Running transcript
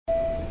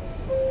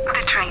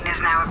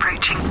now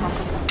approaching.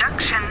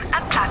 Junction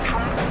at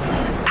platform.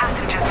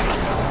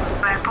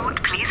 Passengers.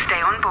 Airport, please stay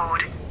on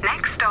board.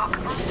 Next stop,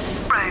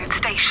 road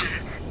station.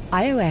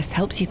 iOS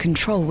helps you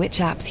control which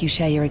apps you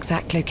share your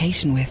exact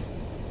location with.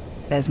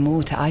 There's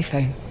more to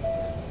iPhone.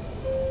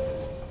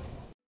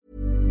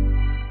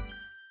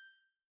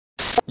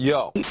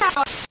 Yo,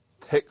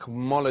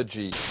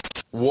 technology.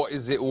 What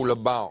is it all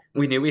about?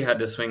 We knew we had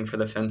to swing for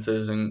the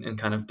fences and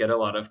kind of get a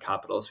lot of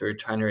capital. So we were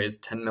trying to raise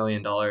 $10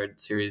 million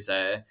Series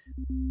A.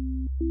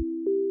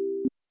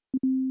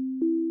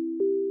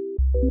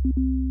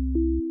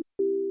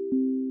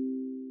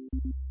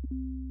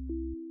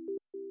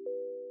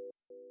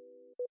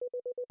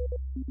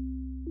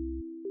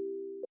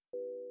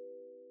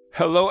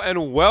 Hello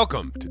and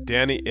welcome to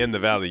Danny in the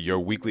Valley, your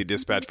weekly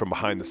dispatch from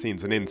behind the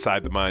scenes and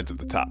inside the minds of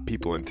the top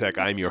people in tech.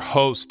 I'm your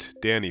host,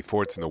 Danny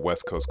Fortson, the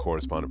West Coast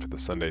correspondent for the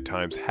Sunday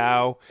Times.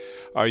 How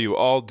are you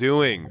all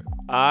doing?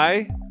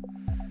 I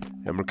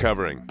am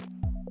recovering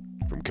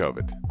from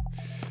COVID.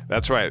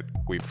 That's right,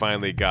 we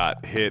finally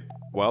got hit.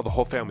 Well, the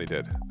whole family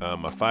did.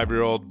 My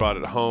 5-year-old brought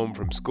it home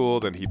from school,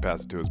 then he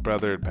passed it to his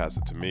brother, passed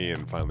it to me,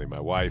 and finally my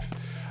wife.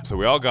 So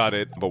we all got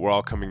it, but we're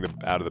all coming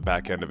out of the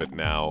back end of it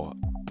now.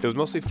 It was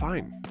mostly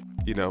fine.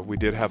 You know, we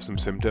did have some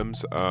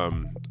symptoms.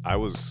 I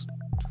was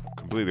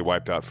completely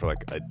wiped out for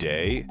like a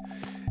day.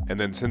 And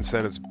then since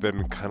then, it's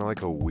been kind of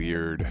like a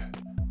weird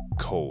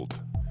cold.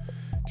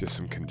 Just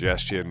some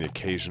congestion, the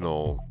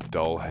occasional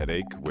dull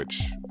headache,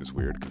 which is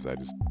weird because I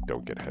just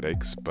don't get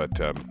headaches. But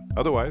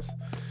otherwise,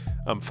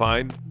 I'm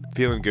fine,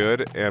 feeling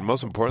good. And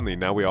most importantly,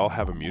 now we all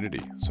have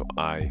immunity. So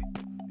I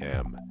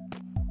am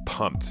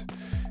pumped.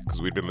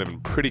 Because we've been living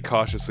pretty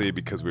cautiously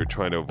because we were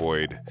trying to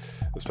avoid,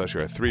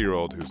 especially our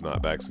 3-year-old who's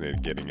not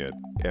vaccinated, getting it,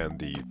 and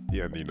the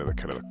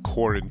kind of the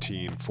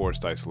quarantine,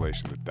 forced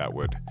isolation that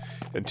would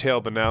entail.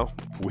 But now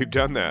we've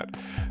done that,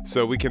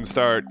 so we can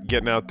start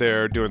getting out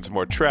there, doing some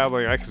more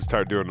traveling. I can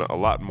start doing a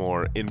lot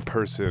more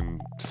in-person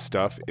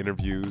stuff,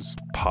 interviews,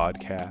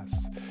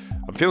 podcasts.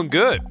 I'm feeling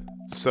good.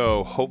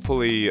 So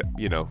hopefully,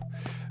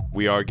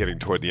 we are getting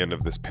toward the end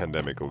of this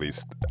pandemic, at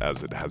least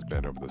as it has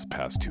been over this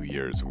past 2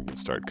 years, and we can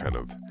start kind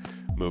of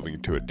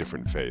moving to a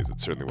different phase.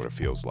 It's certainly what it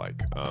feels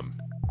like.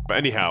 But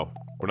anyhow,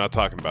 we're not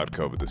talking about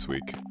COVID this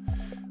week.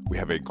 We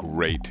have a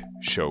great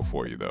show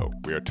for you, though.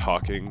 We are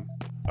talking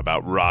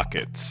about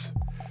rockets,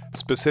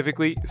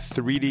 specifically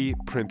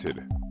 3D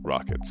printed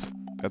rockets.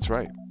 That's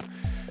right.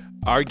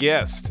 Our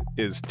guest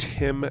is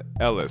Tim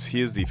Ellis.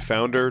 He is the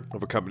founder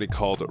of a company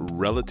called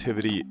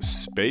Relativity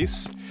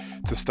Space.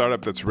 It's a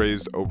startup that's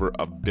raised over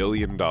 $1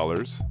 billion.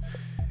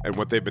 And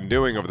what they've been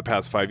doing over the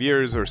past 5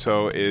 years or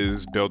so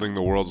is building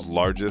the world's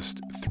largest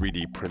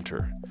 3D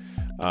printer,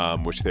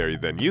 which they're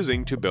then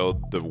using to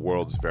build the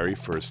world's very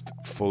first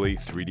fully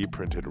 3D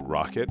printed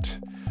rocket,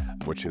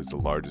 which is the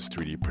largest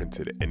 3D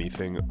printed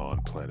anything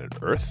on planet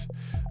Earth.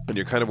 And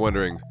you're kind of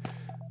wondering,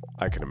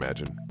 I can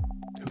imagine,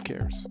 who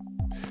cares?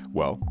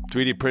 Well,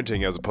 3D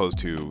printing, as opposed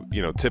to,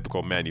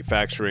 typical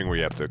manufacturing where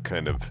you have to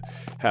kind of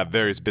have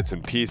various bits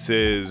and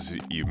pieces,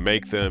 you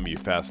make them, you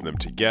fasten them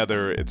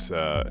together. It's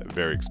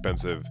very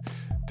expensive,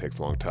 takes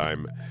a long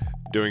time.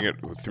 Doing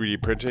it with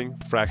 3D printing,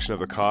 fraction of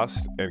the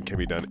cost, and can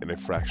be done in a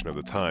fraction of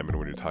the time. And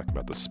when you're talking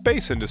about the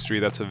space industry,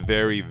 that's a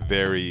very,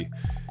 very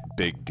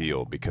big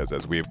deal because,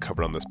 as we have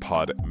covered on this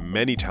pod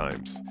many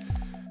times,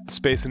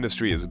 space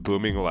industry is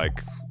booming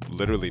like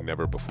literally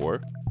never before.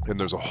 And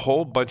there's a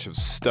whole bunch of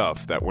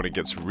stuff that when it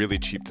gets really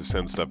cheap to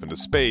send stuff into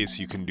space,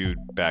 you can do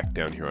back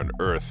down here on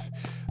Earth.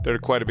 They're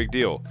quite a big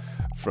deal.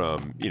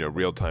 From,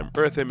 real-time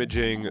Earth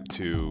imaging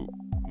to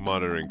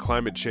monitoring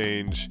climate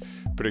change,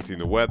 predicting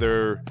the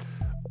weather,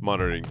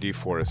 monitoring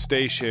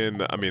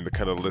deforestation. I mean, the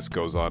kind of list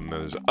goes on. And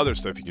there's other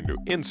stuff you can do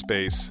in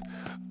space,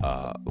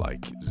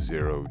 like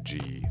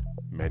zero-G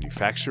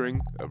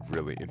manufacturing of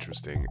really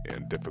interesting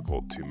and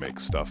difficult to make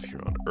stuff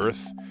here on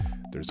Earth.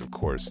 There's, of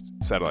course,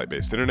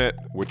 satellite-based internet,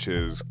 which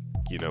is,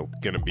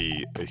 going to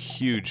be a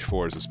huge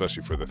force,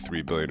 especially for the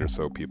 3 billion or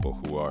so people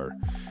who are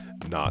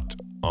not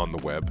on the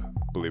web,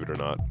 believe it or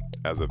not,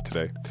 as of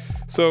today.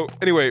 So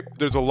anyway,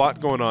 there's a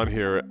lot going on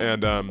here.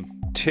 And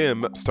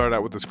Tim started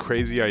out with this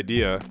crazy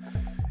idea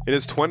in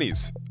his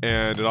 20s.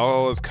 And it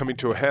all is coming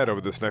to a head over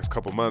this next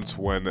couple months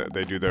when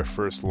they do their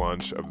first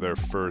launch of their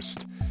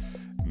first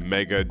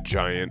mega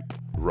giant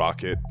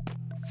rocket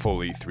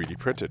fully 3D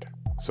printed.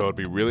 So it'd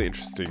be really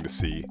interesting to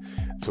see.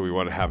 So we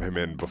want to have him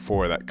in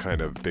before that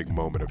kind of big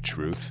moment of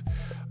truth.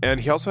 And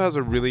he also has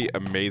a really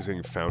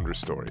amazing founder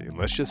story. And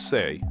let's just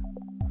say,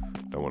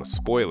 don't want to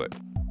spoil it,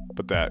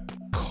 but that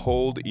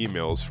cold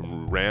emails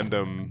from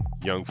random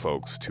young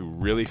folks to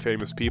really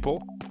famous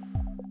people,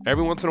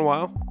 every once in a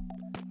while,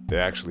 they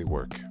actually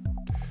work.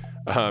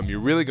 You're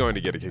really going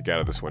to get a kick out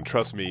of this one.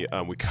 Trust me,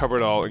 we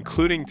covered all,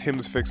 including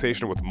Tim's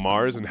fixation with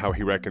Mars and how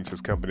he reckons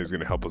his company is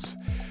going to help us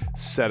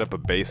set up a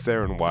base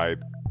there and why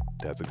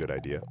that's a good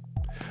idea.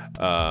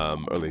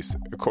 Or at least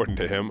according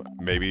to him.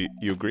 Maybe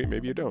you agree,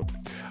 maybe you don't.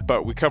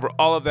 But we cover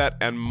all of that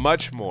and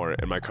much more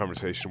in my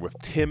conversation with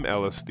Tim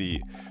Ellis,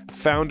 the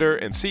founder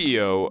and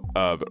CEO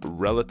of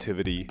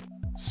Relativity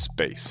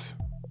Space.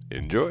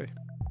 Enjoy.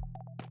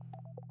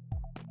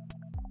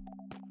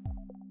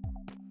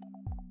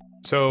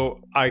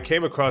 So I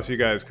came across you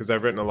guys because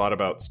I've written a lot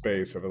about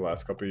space over the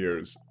last couple of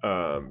years.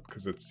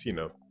 Because it's,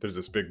 there's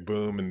this big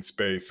boom in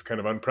space, kind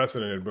of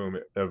unprecedented boom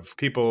of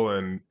people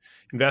and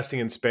investing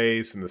in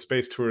space and the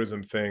space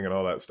tourism thing and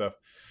all that stuff.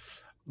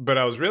 But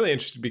I was really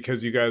interested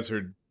because you guys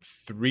are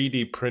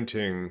 3D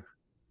printing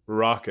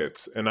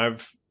rockets. And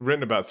I've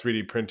written about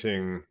 3D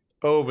printing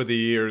over the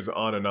years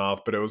on and off,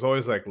 but it was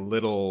always like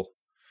little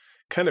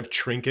kind of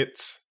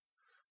trinkets.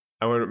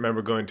 I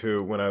remember going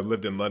to, when I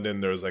lived in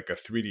London, there was like a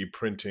 3D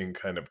printing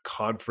kind of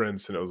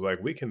conference, and it was like,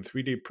 we can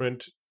 3D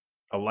print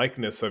a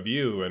likeness of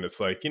you. And it's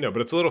like, but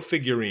it's a little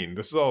figurine.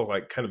 This is all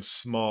like kind of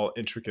small,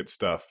 intricate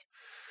stuff.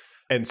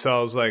 And so I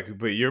was like,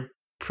 but you're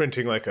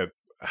printing like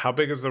how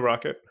big is the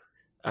rocket?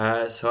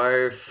 So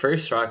our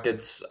first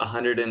rocket's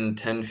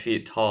 110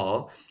 feet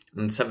tall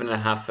and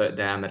 7.5 foot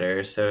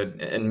diameter. So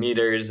in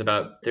meters,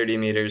 about 30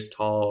 meters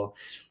tall,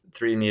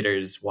 3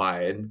 meters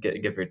wide,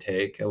 give or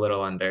take, a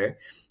little under.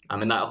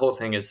 And that whole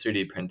thing is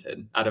 3D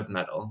printed out of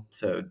metal.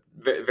 So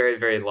very, very,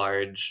 very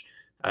large,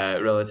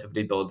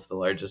 relatively builds the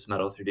largest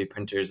metal 3D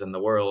printers in the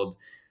world.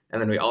 And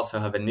then we also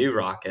have a new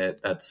rocket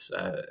that's,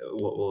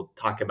 we'll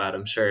talk about,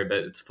 I'm sure,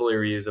 but it's fully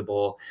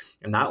reusable.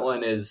 And that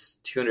one is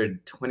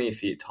 220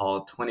 feet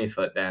tall, 20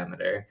 foot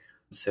diameter.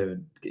 So,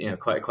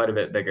 quite a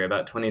bit bigger,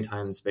 about 20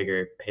 times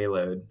bigger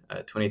payload,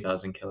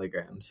 20,000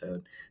 kilograms.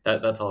 So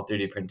that's all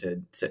 3D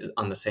printed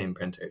on the same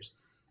printers.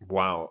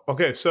 Wow.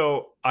 Okay.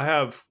 So I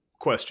have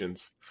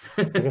questions.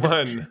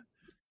 One,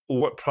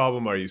 what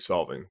problem are you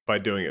solving by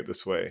doing it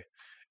this way?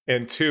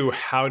 And two,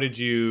 how did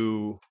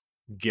you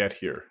get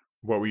here?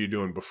 What were you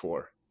doing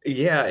before?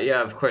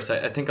 Yeah, of course.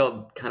 I think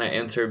I'll kind of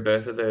answer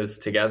both of those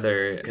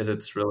together because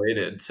it's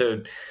related.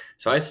 So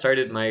I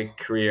started my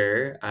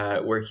career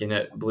working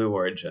at Blue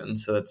Origin.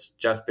 So that's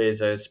Jeff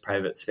Bezos'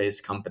 private space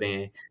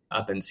company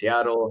up in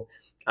Seattle.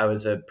 I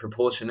was a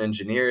propulsion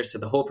engineer. So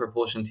the whole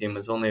propulsion team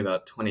was only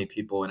about 20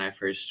 people when I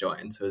first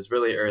joined. So it was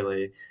really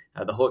early.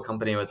 The whole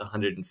company was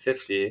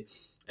 150,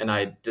 and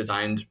I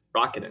designed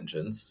rocket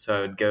engines. So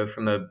I would go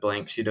from a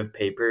blank sheet of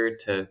paper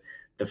to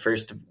the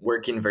first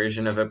working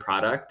version of a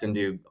product and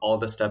do all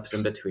the steps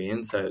in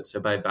between. So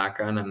by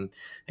background, I'm,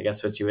 I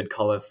guess, what you would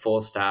call a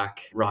full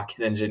stack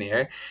rocket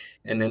engineer.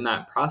 And in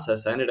that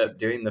process, I ended up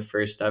doing the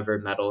first ever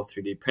metal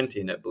 3D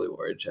printing at Blue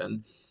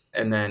Origin.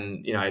 And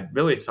then, I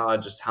really saw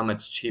just how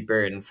much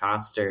cheaper and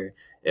faster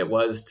it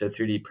was to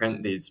 3D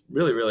print these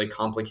really, really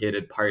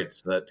complicated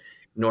parts that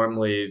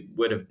normally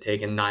would have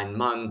taken 9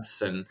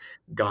 months and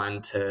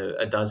gone to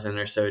a dozen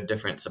or so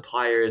different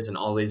suppliers and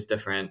all these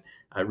different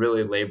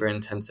really labor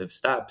intensive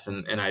steps.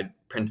 And I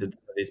printed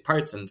these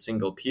parts in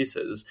single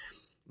pieces.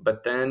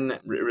 But then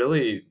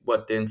really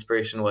what the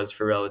inspiration was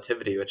for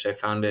Relativity, which I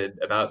founded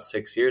about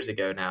 6 years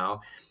ago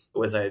now,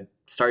 was I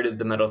started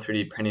the metal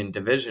 3D printing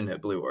division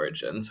at Blue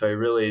Origin. So I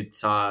really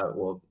saw,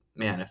 well,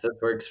 man, if this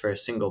works for a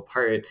single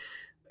part,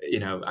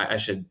 I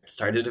should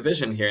start a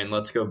division here and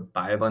let's go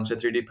buy a bunch of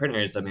 3D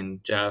printers. I mean,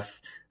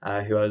 Jeff,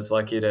 who I was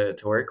lucky to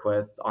work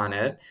with on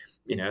it,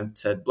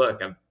 said,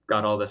 look, I've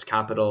got all this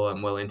capital.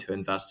 I'm willing to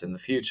invest in the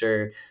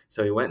future.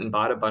 So we went and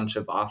bought a bunch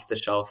of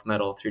off-the-shelf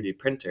metal 3D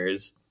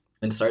printers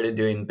and started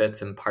doing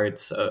bits and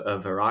parts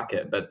of a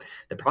rocket. But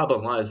the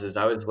problem is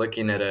I was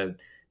looking at a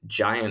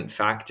giant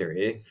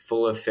factory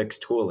full of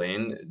fixed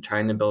tooling,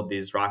 trying to build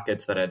these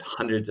rockets that had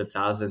hundreds of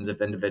thousands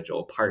of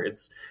individual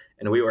parts.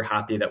 And we were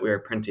happy that we were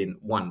printing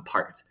one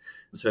part.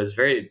 So it was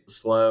very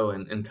slow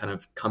and kind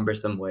of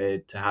cumbersome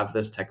way to have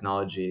this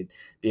technology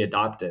be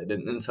adopted.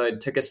 And so I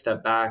took a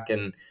step back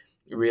and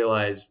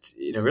realized,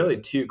 really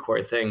two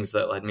core things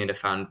that led me to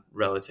found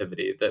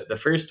Relativity. The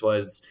first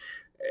was,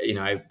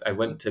 I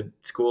went to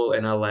school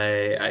in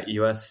LA at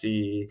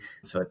USC.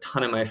 So a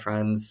ton of my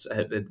friends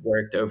had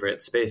worked over at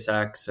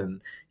SpaceX.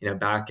 And,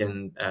 back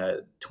in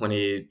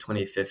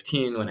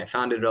 2015, when I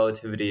founded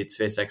Relativity,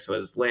 SpaceX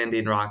was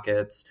landing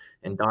rockets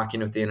and docking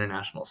with the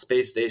International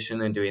Space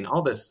Station and doing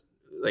all this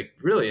like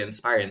really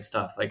inspiring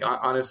stuff. Like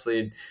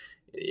honestly,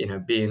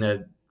 being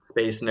a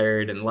space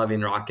nerd and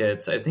loving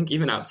rockets, I think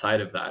even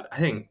outside of that, I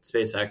think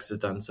SpaceX has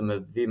done some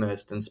of the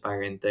most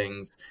inspiring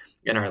things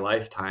in our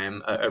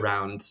lifetime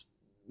around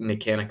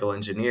mechanical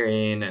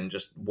engineering and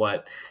just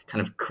what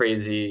kind of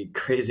crazy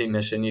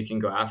mission you can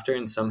go after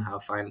and somehow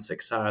find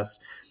success.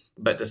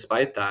 But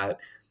despite that,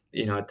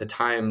 at the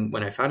time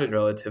when I founded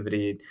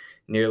Relativity,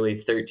 nearly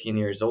 13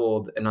 years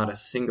old, and not a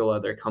single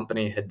other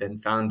company had been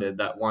founded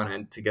that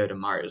wanted to go to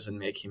Mars and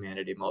make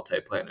humanity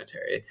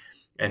multiplanetary.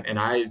 And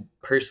I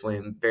personally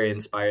am very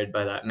inspired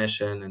by that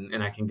mission,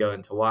 and I can go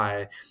into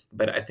why.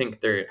 But I think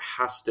there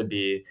has to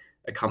be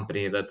a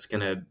company that's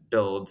going to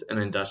build an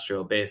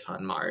industrial base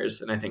on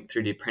Mars. And I think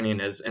 3D printing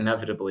is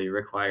inevitably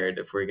required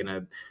if we're going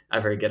to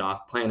ever get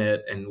off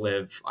planet and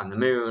live on the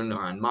moon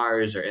or on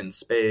Mars or in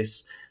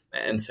space.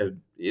 And so,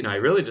 I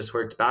really just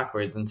worked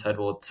backwards and said,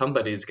 well,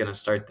 somebody's going to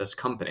start this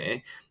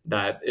company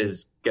that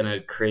is going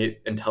to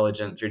create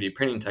intelligent 3D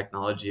printing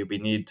technology we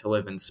need to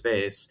live in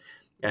space.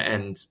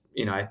 And,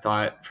 I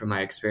thought from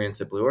my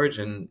experience at Blue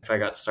Origin, if I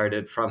got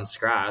started from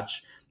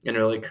scratch and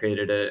really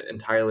created an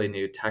entirely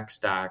new tech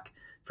stack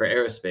for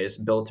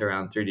aerospace built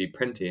around 3D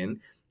printing,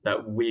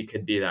 that we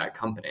could be that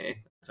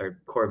company. It's our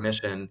core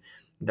mission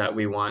that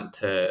we want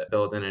to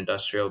build an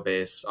industrial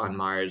base on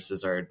Mars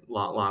is our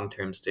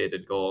long-term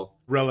stated goal.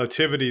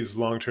 Relativity's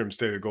long-term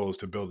stated goal is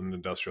to build an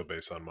industrial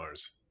base on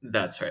Mars.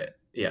 That's right.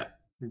 Yeah.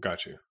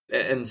 Got you.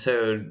 And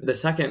so the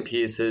second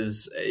piece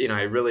is,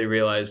 I really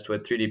realized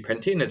with 3D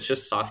printing, it's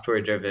just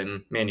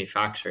software-driven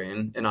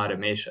manufacturing and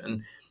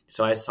automation.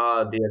 So I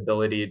saw the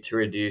ability to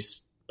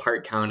reduce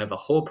part count of a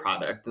whole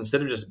product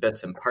instead of just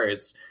bits and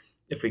parts.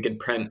 If we could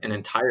print an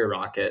entire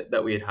rocket,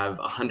 that we'd have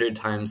 100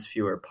 times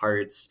fewer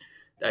parts.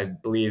 I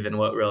believe in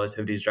what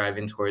Relativity is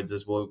driving towards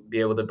is we'll be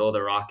able to build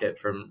a rocket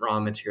from raw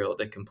material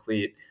to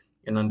complete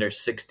in under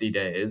 60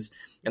 days.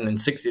 And then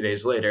 60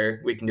 days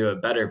later, we can do a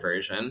better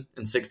version.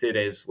 And 60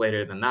 days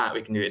later than that,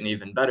 we can do an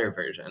even better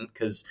version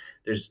because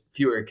there's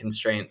fewer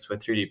constraints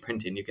with 3D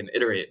printing. You can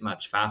iterate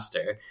much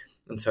faster.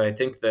 And so I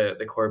think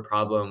the core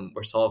problem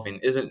we're solving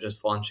isn't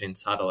just launching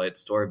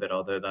satellites to orbit,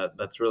 although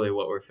that's really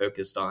what we're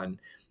focused on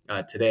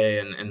today.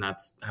 And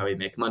that's how we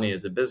make money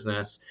as a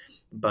business.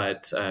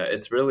 But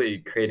it's really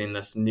creating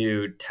this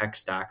new tech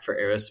stack for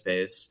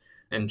aerospace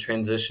and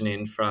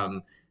transitioning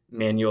from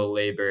manual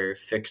labor,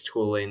 fixed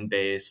tooling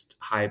based,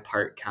 high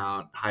part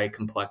count, high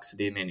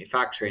complexity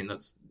manufacturing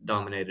that's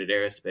dominated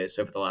aerospace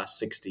over the last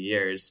 60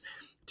 years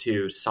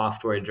to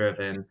software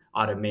driven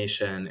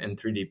automation and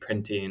 3D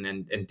printing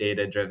and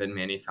data driven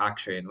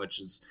manufacturing, which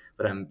is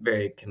what I'm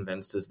very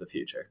convinced is the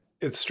future.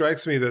 It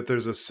strikes me that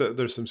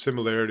there's some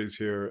similarities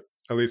here,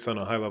 at least on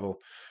a high level,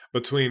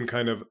 between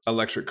kind of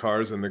electric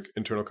cars and the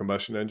internal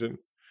combustion engine.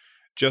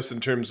 Just in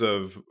terms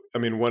of,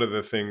 one of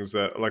the things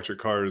that electric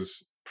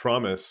cars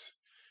promise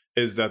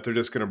is that they're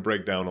just going to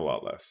break down a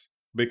lot less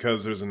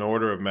because there's an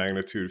order of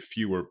magnitude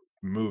fewer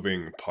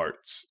moving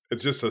parts.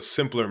 It's just a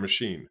simpler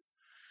machine.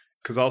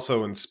 Because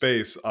also in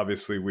space,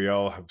 obviously, we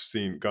all have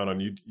you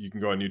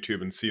can go on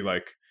YouTube and see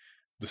like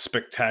the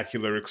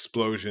spectacular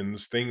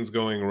explosions, things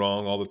going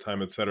wrong all the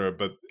time, et cetera.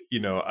 But,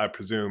 I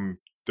presume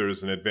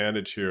there's an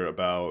advantage here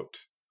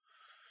about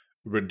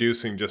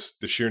reducing just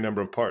the sheer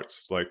number of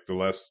parts, like the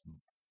less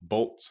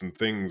bolts and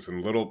things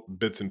and little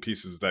bits and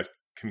pieces that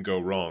can go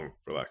wrong,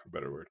 for lack of a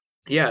better word.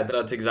 Yeah,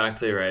 that's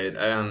exactly right.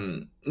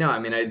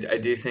 I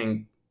do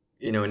think,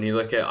 when you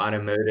look at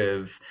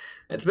automotive,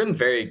 it's been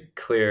very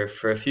clear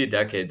for a few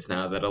decades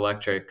now that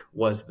electric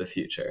was the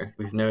future.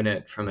 We've known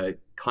it from a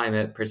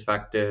climate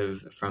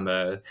perspective, from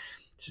a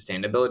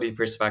sustainability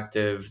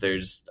perspective.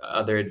 There's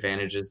other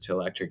advantages to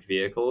electric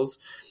vehicles.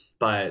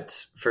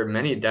 But for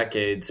many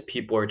decades,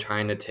 people were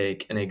trying to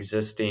take an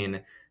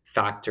existing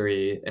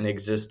factory, an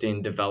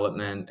existing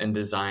development and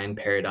design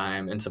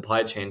paradigm and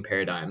supply chain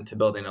paradigm to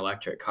building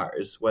electric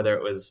cars, whether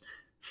it was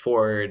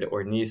Ford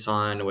or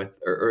Nissan with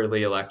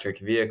early electric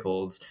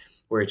vehicles.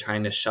 We're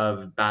trying to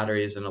shove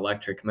batteries and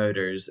electric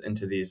motors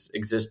into these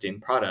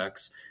existing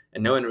products,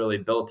 and no one really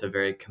built a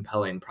very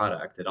compelling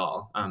product at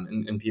all.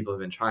 And people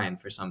have been trying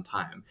for some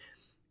time.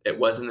 It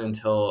wasn't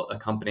until a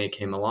company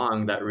came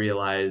along that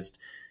realized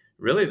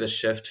really the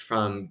shift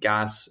from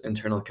gas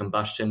internal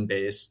combustion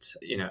based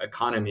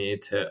economy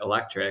to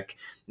electric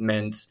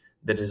meant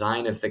the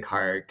design of the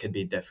car could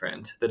be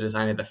different. The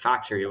design of the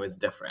factory was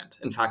different.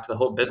 In fact, the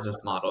whole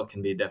business model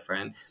can be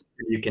different.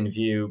 You can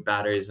view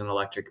batteries and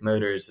electric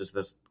motors as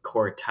this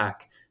core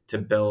tech to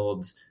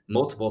build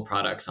multiple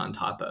products on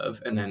top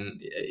of. And then,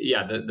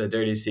 the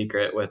dirty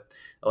secret with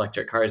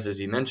electric cars, as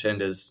you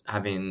mentioned, is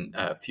having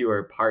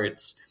fewer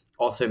parts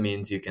also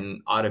means you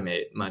can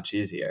automate much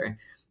easier.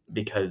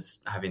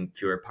 Because having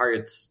fewer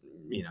parts,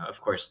 of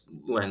course,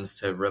 lends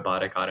to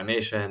robotic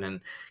automation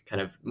and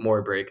kind of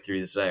more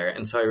breakthroughs there.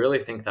 And so I really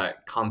think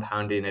that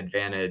compounding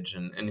advantage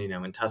and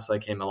when Tesla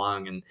came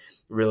along and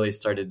really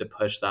started to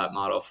push that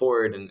model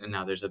forward, and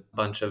now there's a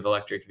bunch of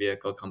electric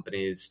vehicle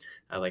companies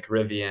like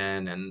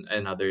Rivian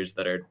and others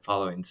that are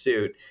following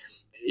suit.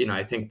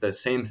 I think the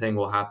same thing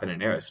will happen in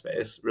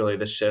aerospace, really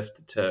the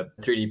shift to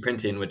 3D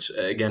printing, which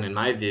again, in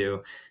my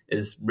view,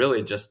 is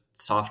really just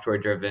software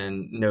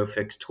driven, no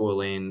fixed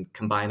tooling,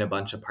 combine a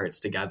bunch of parts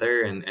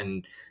together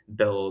and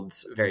build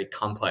very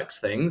complex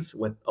things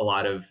with a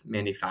lot of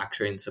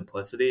manufacturing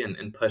simplicity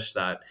and push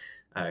that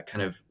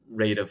kind of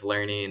rate of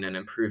learning and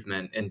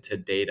improvement into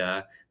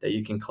data that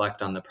you can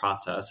collect on the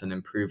process and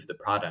improve the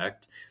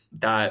product.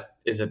 That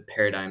is a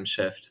paradigm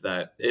shift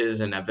that is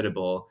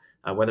inevitable.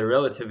 Whether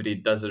Relativity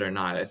does it or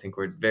not, I think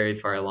we're very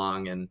far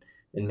along in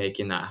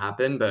making that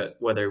happen. But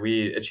whether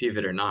we achieve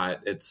it or not,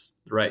 it's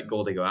the right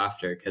goal to go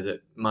after because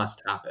it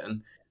must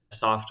happen.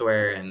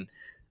 Software and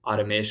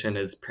automation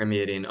is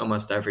permeating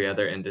almost every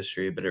other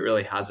industry, but it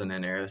really hasn't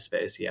in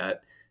aerospace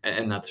yet.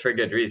 And that's for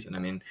good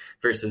reason.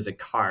 Versus a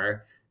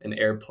car, an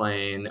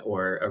airplane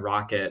or a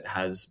rocket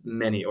has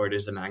many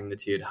orders of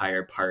magnitude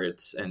higher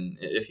parts. And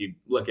if you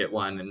look at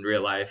one in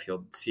real life,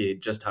 you'll see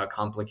just how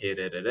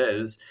complicated it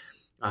is.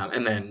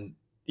 And then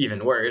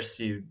even worse,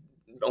 you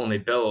only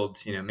build,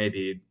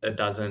 maybe a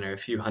dozen or a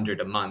few hundred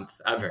a month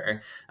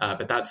ever.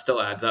 But that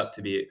still adds up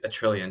to be $1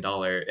 trillion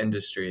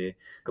industry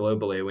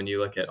globally when you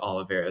look at all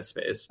of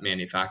aerospace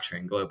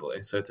manufacturing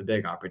globally. So it's a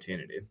big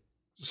opportunity.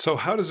 So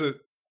how does it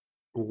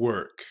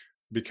work?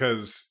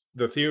 Because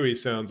the theory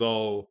sounds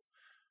all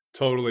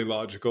totally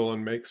logical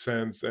and makes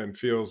sense and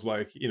feels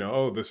like,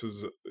 oh, this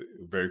is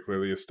very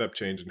clearly a step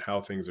change in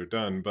how things are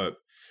done. But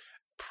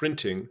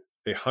printing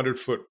a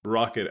 100-foot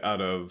rocket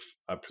out of,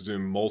 I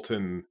presume,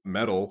 molten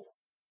metal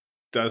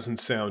doesn't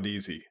sound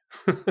easy.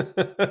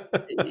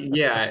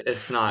 Yeah,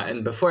 it's not.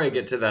 And before I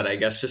get to that, I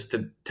guess just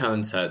to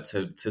tone set,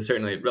 to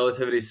certainly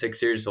Relativity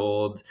 6 years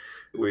old.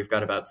 We've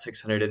got about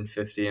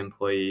 650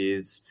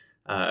 employees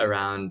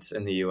around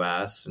in the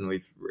US, and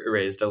we've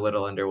raised a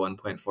little under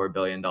 $1.4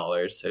 billion.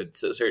 So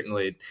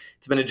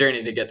it's been a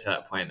journey to get to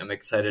that point. I'm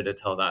excited to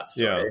tell that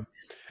story.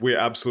 Yeah, we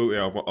absolutely,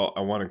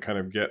 I want to kind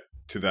of get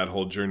to that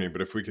whole journey,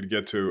 but if we could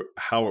get to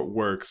how it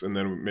works, and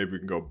then maybe we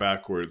can go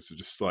backwards,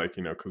 just like,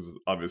 because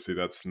obviously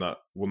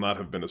will not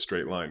have been a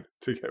straight line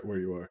to get where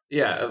you are.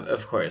 Yeah,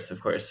 of course.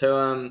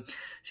 So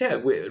yeah,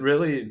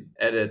 really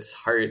at its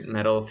heart,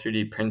 metal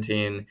 3D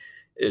printing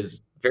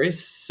is very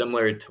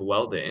similar to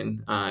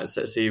welding.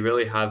 So you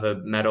really have a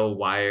metal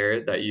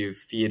wire that you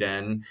feed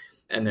in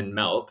and then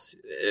melt.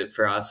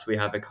 For us, we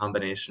have a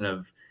combination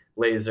of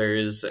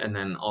lasers and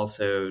then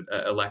also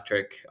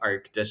electric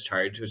arc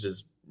discharge, which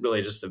is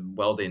really just a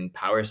welding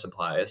power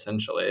supply,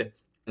 essentially.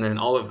 And then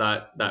all of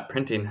that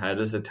printing head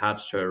is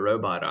attached to a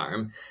robot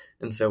arm.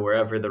 And so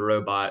wherever the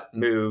robot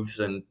moves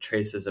and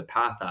traces a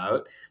path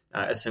out,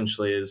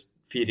 essentially is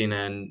feeding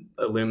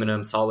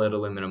in solid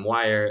aluminum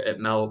wire. It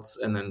melts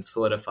and then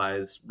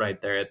solidifies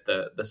right there at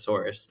the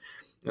source.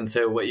 And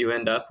so what you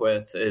end up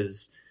with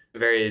is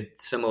very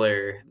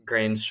similar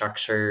grain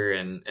structure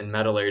and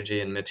metallurgy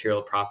and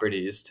material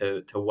properties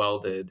to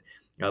welded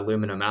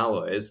aluminum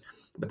alloys.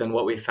 But then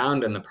what we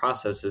found in the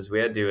process is we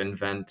had to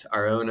invent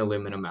our own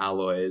aluminum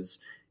alloys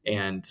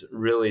and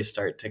really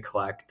start to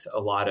collect a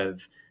lot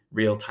of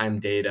real-time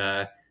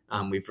data.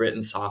 We've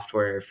written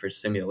software for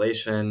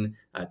simulation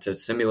to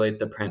simulate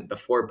the print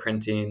before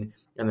printing.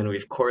 And then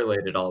we've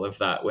correlated all of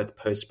that with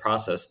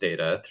post-process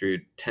data through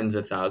tens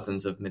of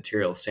thousands of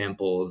material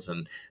samples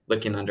and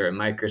looking under a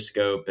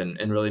microscope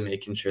and really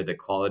making sure the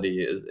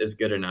quality is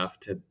good enough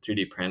to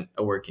 3D print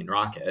a working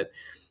rocket.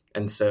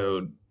 And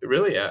so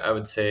really, I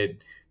would say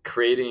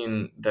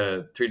creating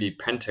the 3D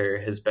printer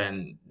has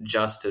been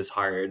just as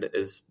hard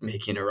as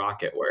making a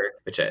rocket work,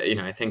 which,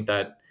 I think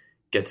that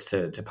gets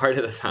to part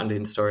of the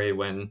founding story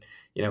when,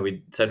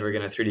 we said we're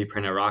going to 3D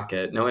print a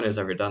rocket. No one has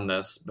ever done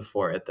this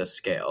before at this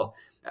scale.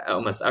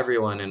 Almost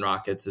everyone in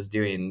rockets is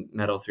doing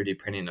metal 3D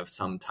printing of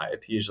some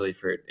type, usually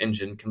for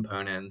engine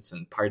components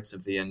and parts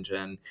of the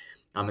engine.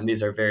 And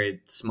these are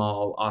very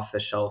small,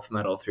 off-the-shelf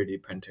metal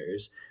 3D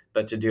printers.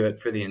 But to do it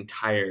for the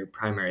entire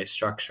primary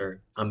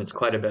structure, it's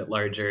quite a bit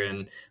larger.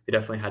 And we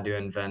definitely had to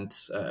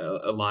invent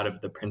a lot of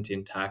the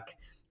printing tech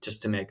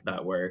just to make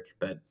that work.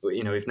 But,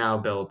 we've now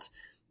built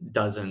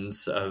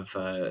dozens of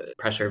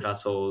pressure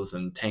vessels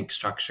and tank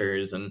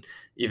structures and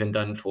even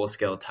done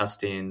full-scale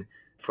testing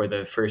for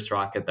the first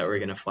rocket that we're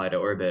going to fly to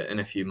orbit in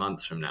a few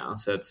months from now.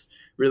 So it's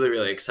really,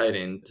 really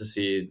exciting to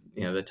see,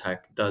 the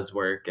tech does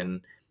work.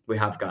 And we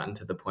have gotten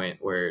to the point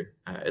where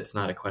it's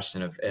not a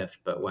question of if,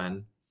 but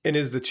when. And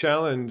is the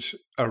challenge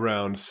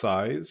around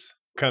size,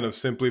 kind of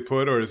simply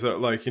put, or is it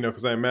like,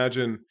 because I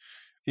imagine,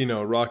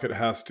 a rocket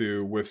has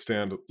to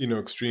withstand,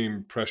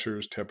 extreme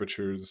pressures,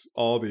 temperatures,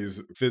 all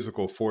these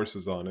physical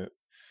forces on it.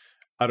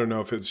 I don't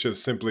know if it's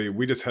just simply,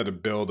 we just had to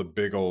build a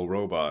big old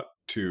robot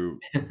to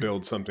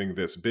build something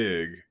this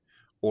big,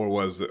 or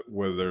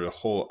were there a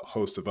whole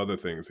host of other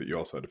things that you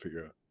also had to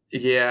figure out?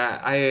 Yeah,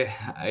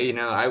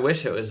 I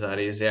wish it was that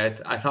easy.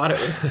 I thought it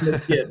was going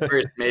to be at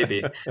first,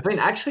 maybe. I mean,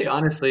 actually,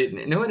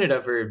 honestly, no one had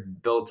ever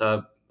built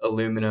up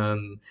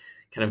aluminum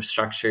kind of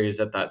structures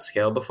at that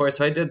scale before.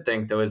 So I did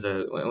think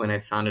when I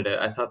founded it,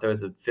 I thought there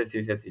was a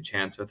 50-50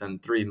 chance within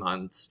 3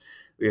 months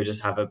we would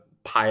just have a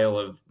pile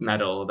of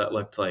metal that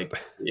looked like,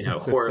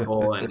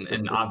 horrible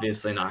and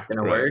obviously not going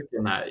to work.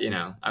 And that,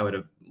 I would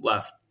have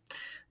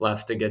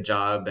left a good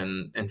job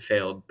and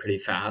failed pretty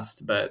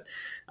fast. But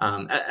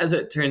as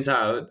it turns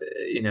out,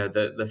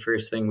 the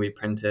first thing we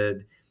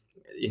printed,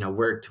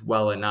 worked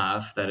well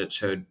enough that it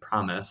showed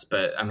promise.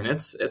 But I mean,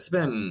 it's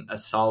been a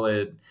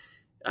solid,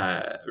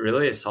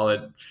 really a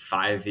solid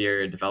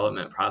 5-year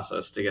development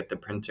process to get the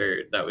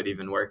printer that would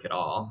even work at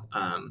all.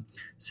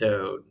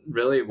 So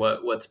really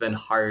what's been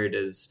hard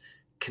is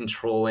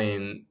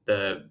controlling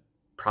the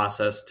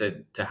process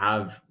to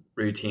have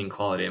routine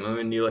quality. I mean,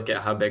 when you look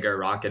at how big our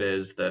rocket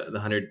is, the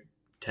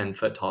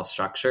 110-foot tall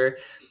structure,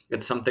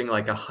 it's something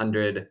like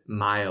 100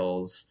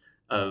 miles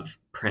of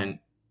print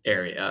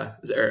area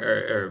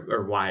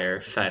or wire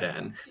fed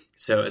in.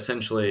 So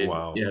essentially,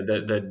 wow.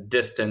 The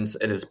distance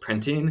it is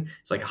printing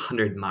is like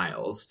 100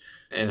 miles.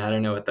 And I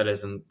don't know what that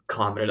is in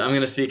kilometers. I'm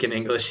going to speak in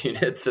English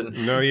units.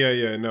 No,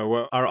 yeah. No,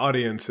 well, our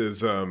audience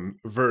is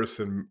versed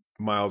in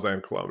miles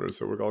and kilometers,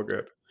 so we're all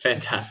good.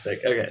 Fantastic.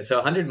 Okay, so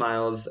 100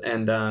 miles.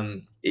 And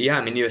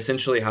you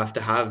essentially have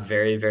to have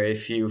very, very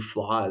few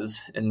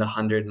flaws in the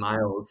 100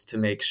 miles to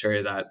make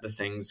sure that the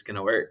thing's going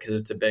to work, because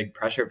it's a big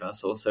pressure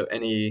vessel. So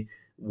any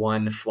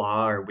one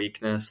flaw or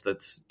weakness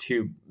that's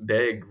too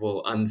big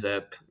will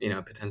unzip,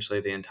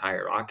 potentially the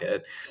entire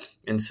rocket.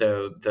 And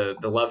so the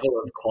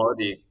level of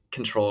quality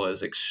control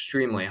is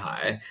extremely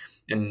high.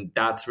 And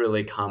that's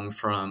really come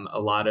from a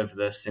lot of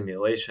the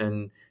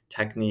simulation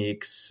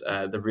techniques,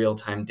 the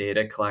real-time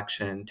data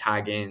collection,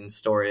 tagging,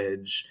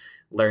 storage,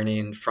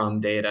 learning from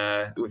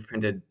data. We've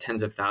printed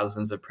tens of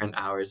thousands of print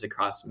hours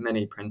across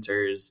many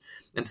printers.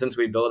 And since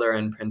we build our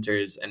own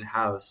printers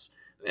in-house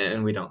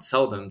and we don't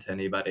sell them to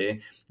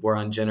anybody, we're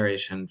on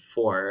generation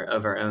 4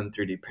 of our own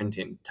 3D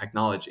printing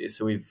technology.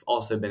 So we've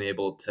also been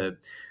able to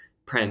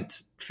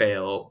print,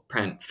 fail,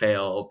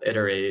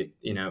 iterate,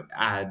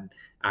 add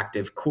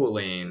active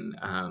cooling,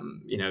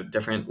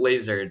 different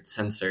laser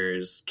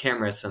sensors,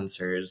 camera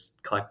sensors,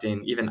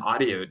 collecting even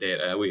audio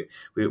data.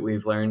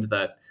 We've learned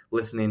that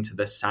listening to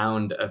the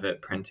sound of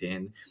it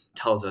printing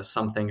tells us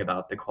something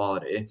about the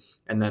quality.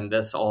 And then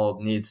this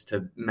all needs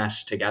to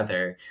mesh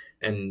together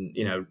and,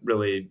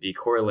 really be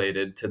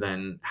correlated to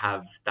then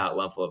have that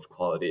level of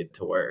quality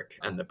to work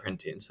and the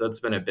printing. So that's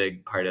been a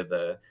big part of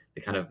the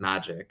kind of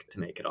magic to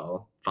make it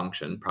all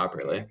function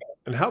properly.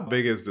 And how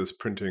big is this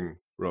printing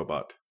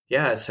robot?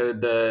 Yeah, so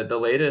the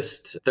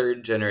latest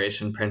 3rd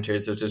generation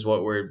printers, which is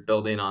what we're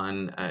building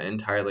on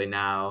entirely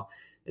now,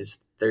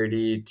 is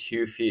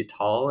 32 feet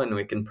tall, and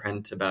we can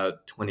print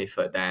about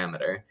 20-foot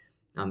diameter.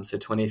 So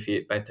 20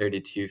 feet by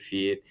 32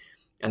 feet.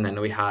 And then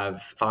we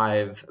have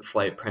 5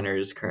 flight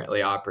printers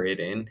currently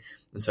operating.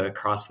 And so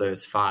across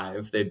those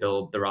 5, they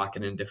build the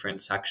rocket in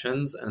different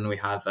sections. And we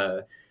have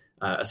a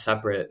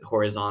separate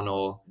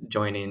horizontal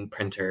joining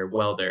printer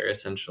welder,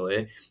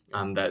 essentially,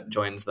 that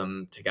joins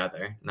them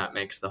together. And that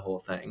makes the whole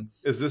thing.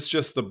 Is this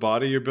just the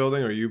body you're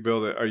building, or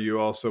are you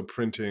also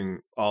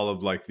printing all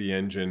of like the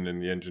engine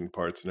and the engine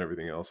parts and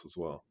everything else as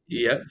well?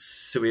 Yep.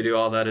 So we do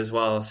all that as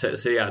well.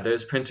 So yeah,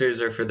 those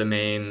printers are for the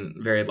main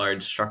very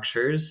large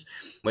structures,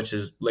 which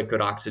is liquid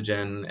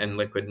oxygen and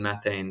liquid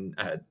methane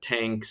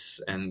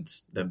tanks, and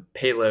the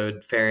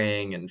payload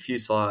fairing and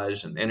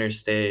fuselage and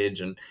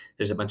interstage. And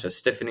there's a bunch of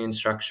stiffening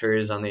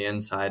structures on the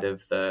inside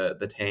of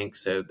the tank.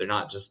 So they're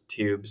not just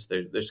tubes.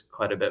 There's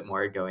quite a bit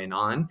more going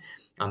on.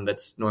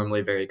 That's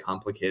normally very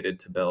complicated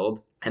to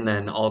build. And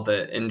then all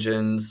the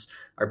engines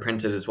are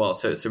printed as well.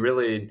 So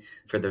really,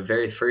 for the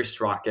very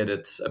first rocket,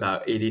 it's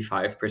about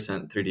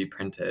 85% 3D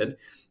printed.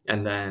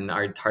 And then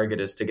our target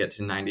is to get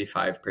to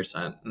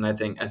 95%. And I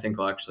think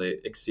we'll actually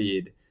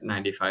exceed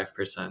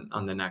 95%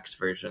 on the next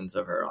versions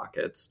of our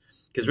rockets.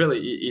 Because really,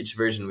 each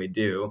version we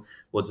do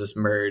will just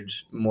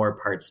merge more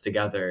parts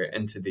together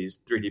into these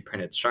 3D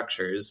printed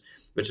structures,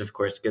 which of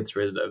course gets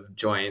rid of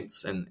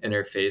joints and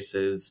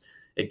interfaces.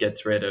 It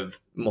gets rid of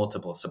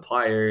multiple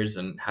suppliers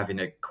and having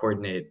to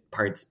coordinate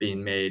parts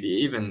being made,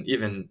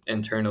 even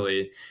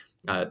internally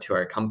to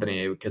our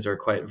company, because we're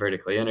quite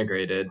vertically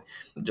integrated.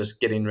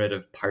 Just getting rid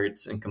of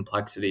parts and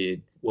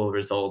complexity will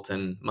result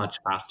in much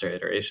faster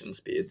iteration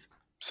speeds.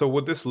 So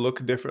would this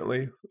look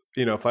differently?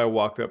 If I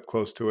walked up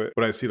close to it,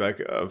 would I see like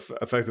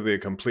effectively a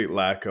complete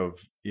lack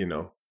of,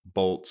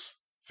 bolts,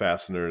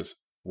 fasteners,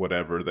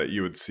 whatever that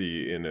you would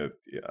see in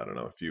I don't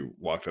know, if you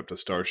walked up to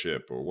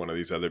Starship or one of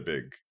these other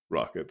big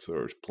rockets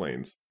or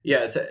planes?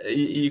 Yeah, so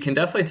you can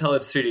definitely tell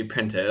it's 3D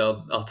printed.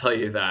 I'll tell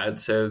you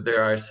that. So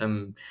there are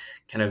some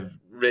kind of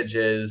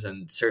ridges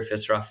and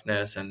surface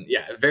roughness, and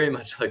yeah, it very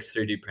much looks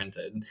 3D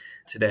printed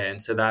today.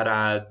 And so that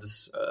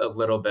adds a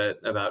little bit,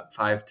 about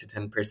 5 to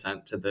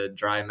 10% to the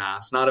dry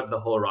mass, not of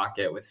the whole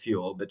rocket with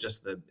fuel, but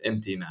just the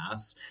empty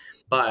mass.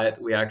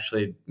 But we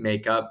actually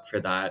make up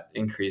for that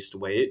increased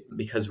weight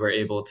because we're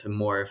able to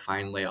more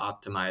finely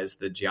optimize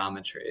the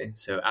geometry.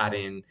 So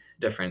adding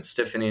different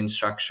stiffening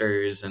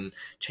structures and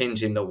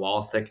changing the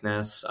wall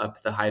thickness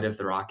up the height of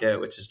the rocket,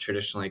 which is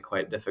traditionally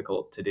quite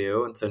difficult to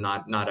do. And so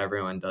not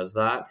everyone does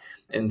that,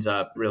 ends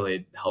up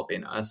really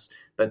helping us.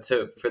 But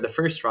so for the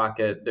first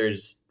rocket,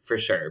 there's for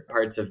sure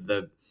parts of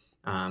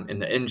in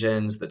the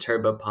engines, the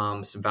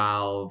turbopumps,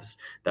 valves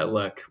that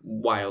look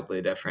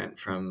wildly different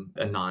from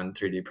a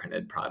non-3D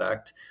printed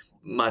product.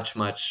 Much,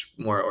 much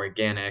more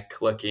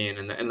organic looking.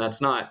 And that's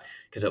not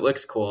because it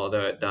looks cool,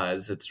 although it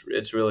does.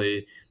 It's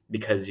really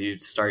because you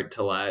start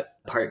to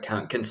let part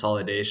count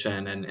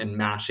consolidation and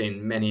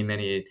mashing many,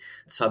 many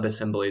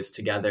sub-assemblies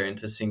together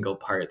into single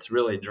parts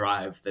really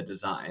drive the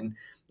design.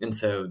 And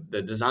so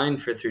the design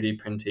for 3D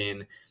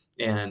printing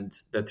and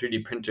the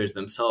 3D printers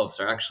themselves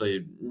are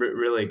actually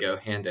really go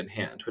hand in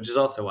hand, which is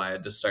also why I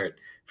had to start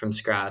from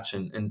scratch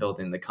and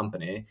building the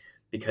company,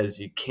 because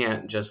you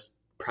can't just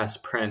press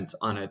print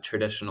on a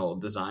traditional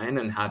design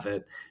and have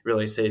it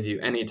really save you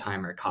any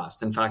time or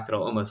cost. In fact,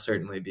 it'll almost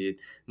certainly be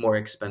more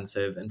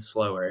expensive and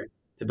slower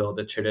to build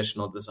a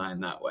traditional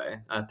design that way.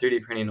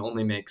 3D printing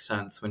only makes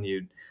sense when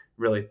you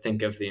really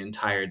think of the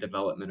entire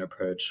development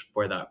approach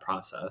for that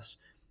process.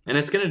 And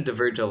it's going to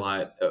diverge a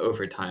lot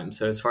over time.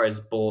 So as far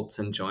as bolts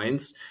and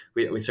joints,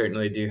 we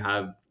certainly do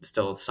have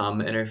still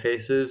some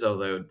interfaces,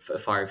 although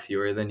far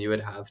fewer than you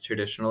would have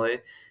traditionally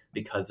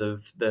because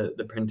of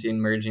the printing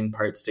merging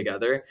parts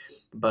together.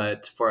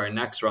 But for our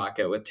next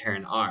rocket with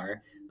Terran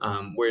R,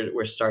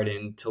 we're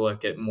starting to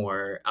look at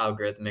more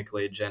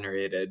algorithmically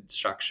generated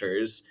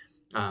structures,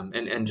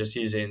 and just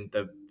using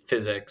the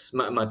physics,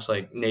 much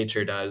like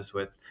nature does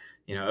with,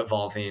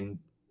 evolving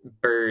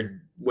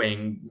bird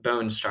wing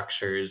bone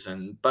structures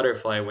and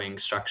butterfly wing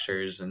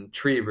structures and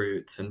tree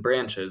roots and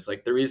branches.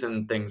 Like, the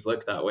reason things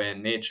look that way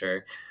in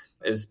nature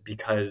is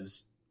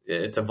because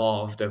it's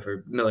evolved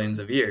over millions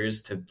of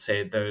years to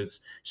say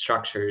those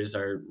structures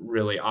are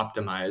really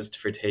optimized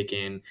for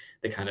taking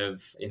the kind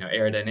of,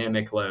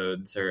 aerodynamic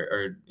loads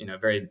or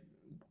very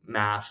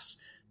mass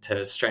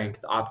to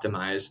strength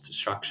optimized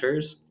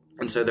structures.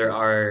 And so there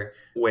are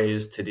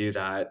ways to do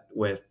that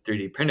with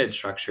 3D printed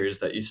structures,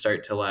 that you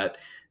start to let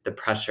the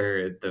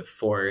pressure, the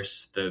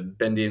force, the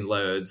bending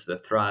loads, the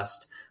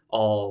thrust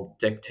all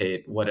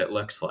dictate what it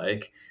looks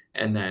like.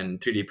 And then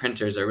 3D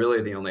printers are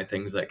really the only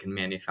things that can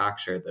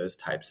manufacture those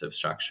types of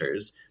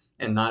structures.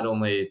 And not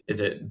only is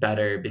it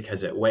better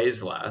because it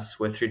weighs less,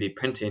 with 3D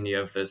printing, you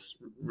have this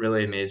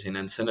really amazing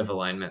incentive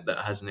alignment that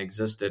hasn't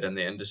existed in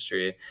the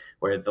industry,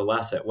 where the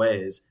less it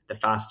weighs, the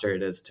faster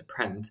it is to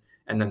print,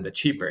 and then the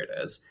cheaper it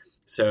is.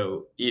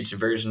 So each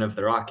version of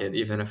the rocket,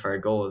 even if our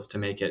goal is to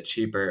make it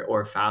cheaper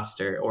or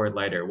faster or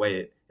lighter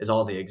weight, is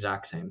all the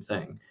exact same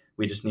thing.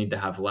 We just need to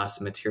have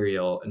less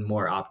material and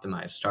more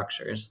optimized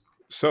structures.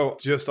 So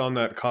just on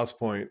that cost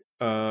point,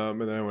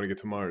 and then I want to get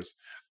to Mars,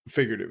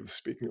 figurative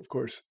speaking, of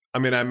course. I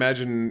mean, I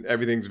imagine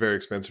everything's very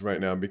expensive right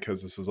now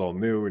because this is all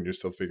new and you're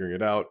still figuring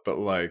it out. But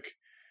like,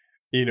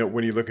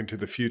 when you look into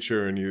the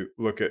future and you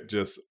look at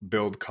just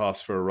build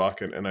costs for a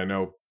rocket, and I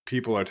know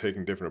people are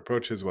taking different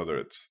approaches, whether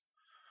it's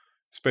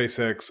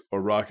SpaceX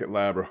or Rocket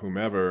Lab or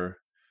whomever,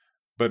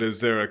 but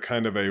is there a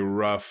kind of a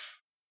rough,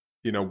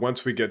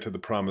 once we get to the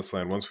promised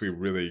land, once we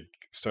really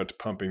start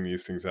pumping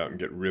these things out and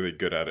get really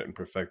good at it and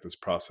perfect this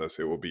process,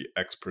 it will be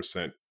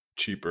X%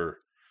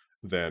 cheaper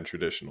than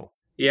traditional?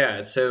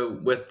 Yeah, so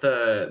with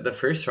the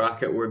first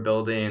rocket we're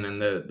building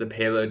and the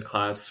payload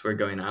class we're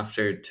going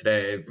after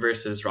today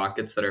versus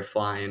rockets that are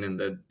flying in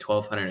the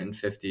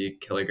 1,250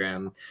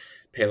 kilogram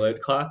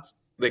payload class,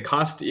 the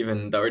cost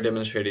even that we're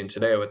demonstrating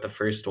today with the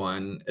first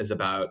one is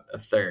about a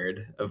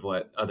third of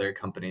what other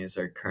companies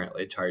are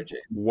currently charging.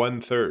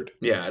 1/3?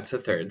 Yeah, it's a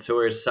third. So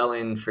we're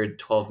selling for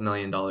 $12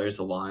 million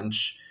a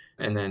launch.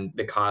 And then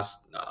the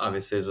cost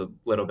obviously is a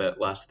little bit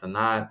less than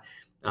that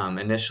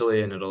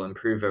initially, and it'll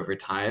improve over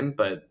time.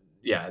 But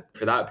yeah,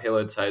 for that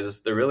payload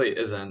size, there really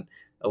isn't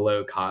a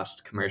low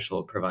cost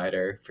commercial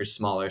provider for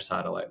smaller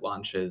satellite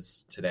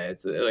launches today.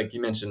 It's like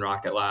you mentioned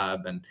Rocket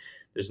Lab, and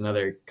there's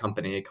another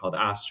company called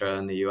Astra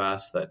in the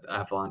US that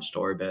have launched to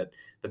orbit,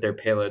 but their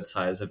payload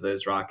size of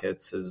those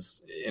rockets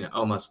is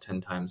almost 10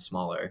 times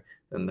smaller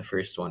than the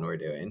first one we're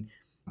doing.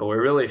 But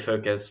we're really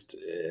focused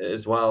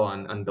as well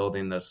on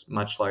building this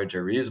much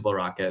larger reusable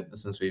rocket,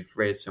 since we've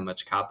raised so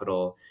much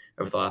capital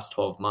over the last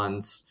 12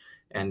 months.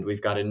 And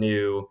we've got a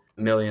new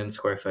 1 million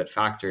square foot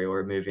factory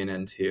we're moving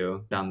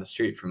into down the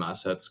street from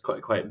us. So it's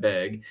quite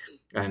big.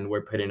 And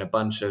we're putting a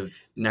bunch of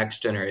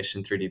next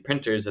generation 3D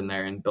printers in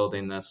there and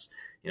building this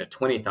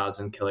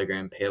 20,000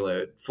 kilogram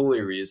payload,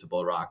 fully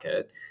reusable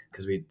rocket,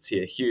 because we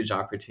see a huge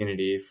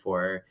opportunity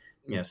for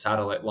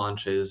satellite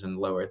launches in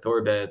low Earth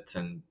orbit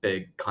and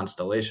big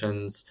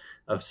constellations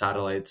of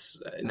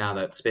satellites. Now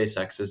that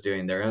SpaceX is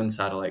doing their own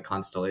satellite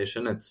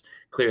constellation, it's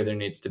clear there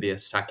needs to be a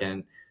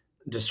second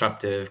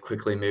disruptive,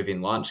 quickly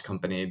moving launch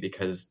company,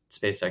 because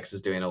SpaceX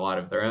is doing a lot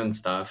of their own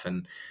stuff,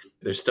 and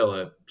there's still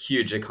a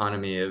huge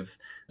economy of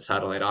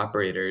satellite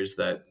operators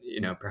that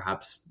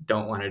perhaps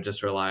don't want to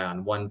just rely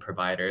on one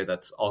provider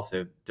that's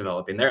also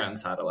developing their own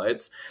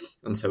satellites.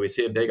 And so we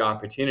see a big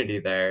opportunity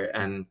there,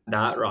 and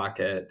that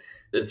rocket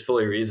is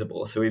fully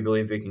reusable. So we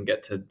believe we can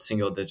get to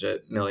single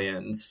digit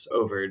millions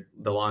over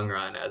the long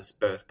run as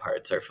both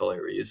parts are fully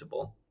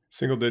reusable.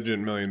 Single digit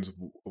millions of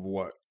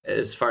what?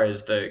 As far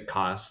as the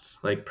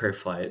cost, like per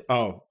flight.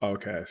 Oh,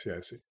 okay. I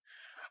see.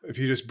 If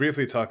you just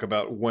briefly talk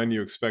about when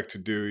you expect to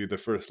do the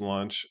first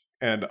launch,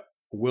 and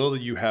will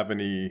you have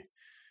any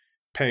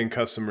paying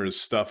customers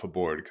stuff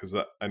aboard? Because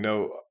I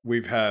know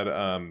we've had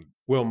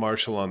Will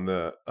Marshall on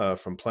the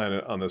from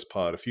Planet on this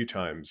pod a few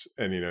times,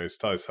 and he's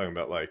always talking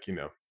about, like,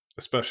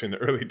 especially in the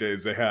early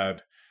days, they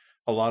had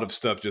a lot of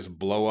stuff just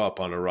blow up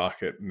on a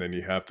rocket, and then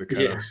you have to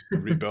kind of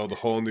rebuild a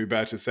whole new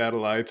batch of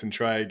satellites and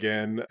try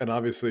again. And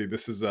obviously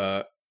this is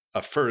a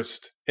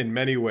first in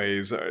many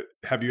ways.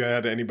 Have you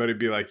had anybody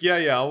be like,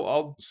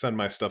 I'll send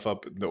my stuff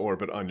up into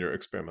orbit on your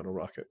experimental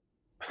rocket?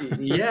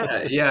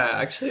 Yeah.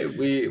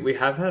 Actually, we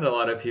have had a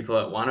lot of people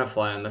that want to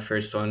fly on the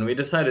first one. We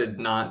decided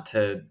not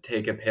to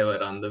take a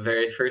payload on the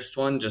very first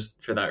one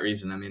just for that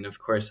reason. I mean, of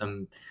course,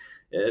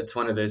 it's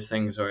one of those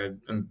things where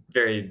I'm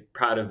very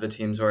proud of the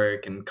team's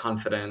work and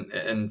confident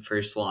in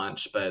first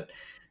launch, but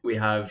we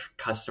have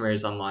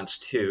customers on launch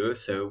 2.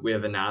 So we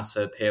have a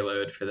NASA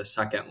payload for the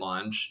second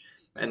launch.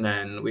 And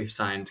then we've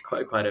signed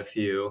quite a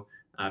few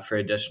for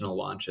additional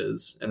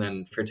launches. And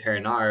then for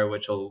Terranar,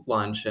 which will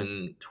launch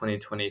in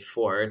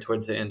 2024,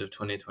 towards the end of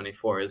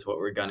 2024 is what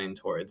we're gunning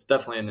towards.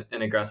 Definitely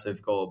an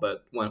aggressive goal,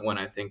 but one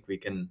I think we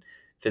can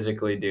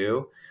physically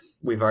do.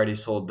 we've already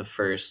sold the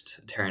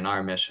first Terran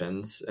R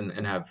missions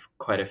and have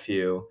quite a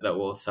few that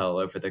we'll sell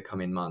over the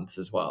coming months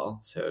as well.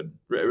 So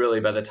really,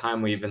 by the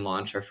time we even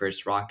launch our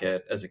first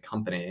rocket as a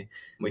company,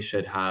 we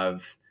should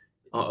have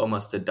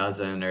almost a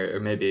dozen, or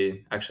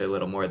maybe actually a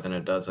little more than a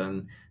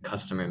dozen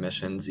customer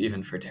missions,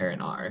 even for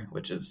Terran R,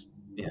 which is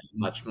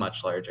much,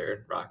 much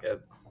larger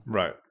rocket.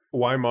 Right.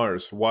 Why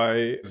Mars? Why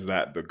is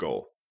that the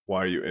goal?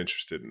 Why are you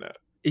interested in that?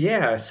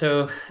 Yeah,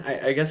 so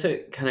I guess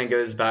it kind of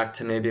goes back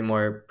to maybe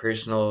more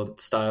personal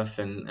stuff,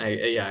 and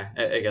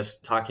I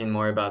guess talking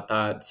more about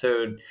that.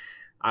 So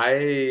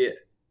I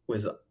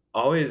was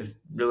always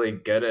really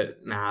good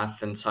at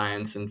math and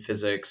science and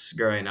physics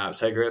growing up.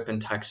 So I grew up in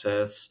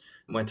Texas,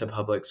 went to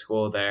public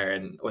school there,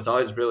 and was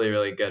always really,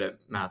 really good at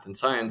math and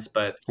science.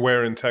 But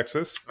where in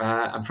Texas?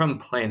 I'm from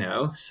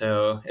Plano.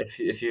 So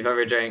if you've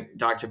ever drank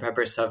Dr.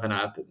 Pepper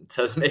 7-Up, it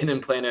says made in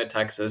Plano,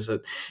 Texas.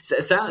 It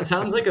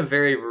sounds like a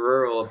very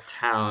rural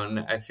town,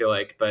 I feel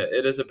like, but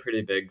it is a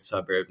pretty big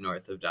suburb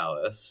north of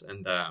Dallas.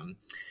 And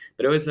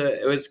but it was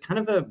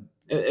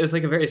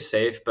like a very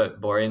safe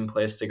but boring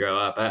place to grow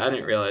up. I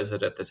didn't realize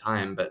it at the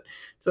time, but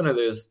it's one of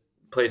those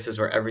places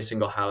where every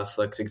single house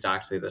looks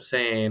exactly the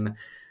same.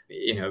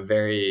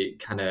 Very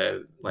kind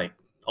of like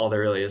all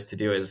there really is to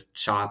do is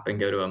shop and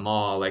go to a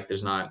mall. Like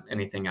there's not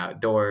anything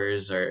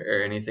outdoors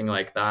or anything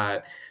like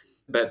that.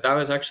 But that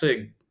was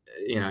actually,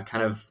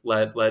 kind of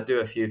led to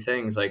a few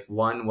things. Like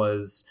one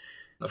was,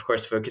 of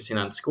course, focusing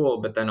on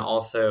school, but then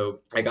also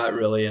I got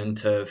really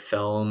into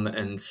film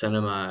and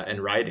cinema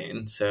and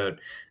writing. So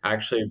I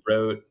actually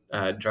wrote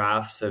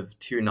drafts of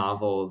 2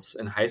 novels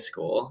in high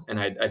school, and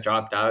I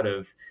dropped out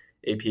of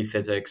AP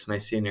Physics my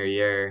senior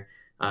year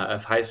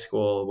of high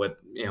school with,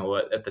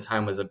 what at the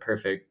time was a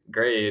perfect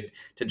grade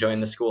to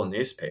join the school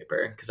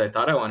newspaper because I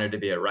thought I wanted to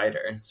be a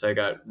writer. So I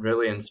got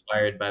really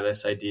inspired by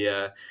this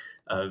idea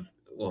of,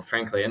 well,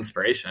 frankly,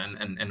 inspiration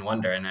and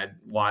wonder. And I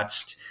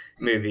watched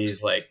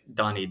movies like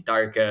Donnie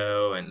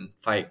Darko and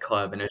Fight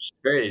Club, and it's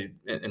very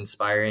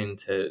inspiring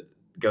to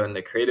go in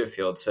the creative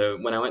field. So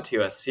when I went to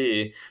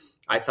USC,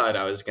 I thought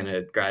I was going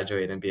to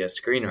graduate and be a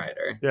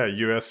screenwriter. Yeah,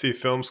 USC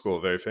Film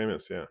School, very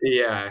famous, yeah.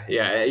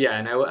 Yeah.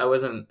 And I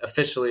wasn't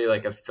officially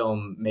like a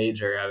film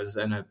major. I was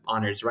in an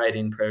honors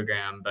writing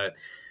program, but,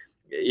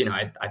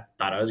 I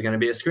thought I was going to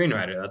be a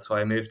screenwriter. That's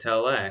why I moved to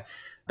LA.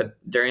 But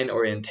during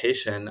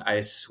orientation,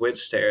 I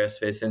switched to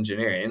aerospace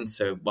engineering.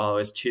 So while I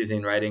was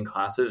choosing writing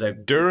classes,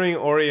 During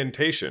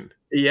orientation?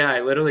 Yeah, I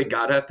literally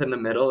got up in the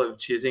middle of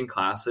choosing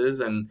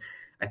classes, and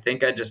I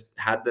think I just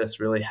had this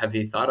really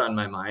heavy thought on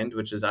my mind,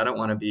 which is I don't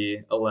want to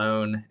be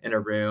alone in a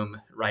room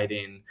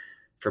writing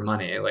for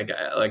money. Like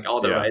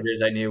all the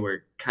writers I knew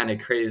were kind of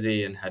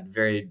crazy and had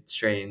very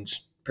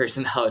strange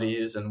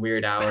personalities and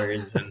weird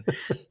hours, and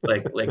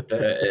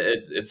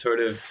it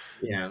sort of,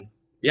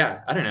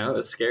 I don't know. It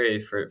was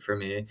scary for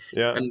me.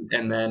 Yeah.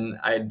 And then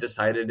I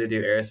decided to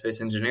do aerospace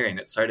engineering.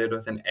 It started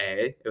with an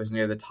A. It was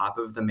near the top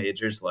of the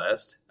majors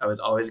list. I was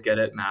always good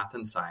at math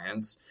and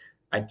science.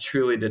 I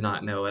truly did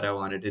not know what I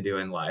wanted to do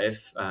in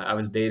life. I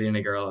was dating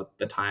a girl at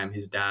the time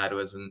whose dad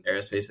was an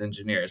aerospace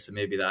engineer, so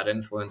maybe that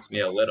influenced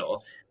me a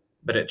little.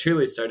 But it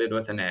truly started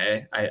with an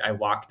A. I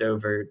walked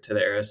over to the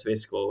aerospace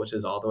school, which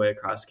is all the way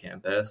across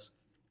campus,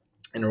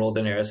 enrolled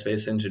in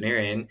aerospace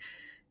engineering.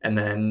 And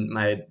then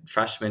my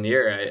freshman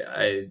year,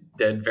 I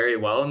did very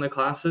well in the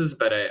classes,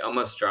 but I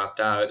almost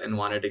dropped out and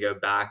wanted to go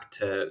back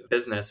to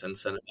business and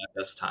cinema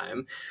this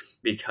time,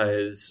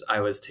 because I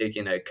was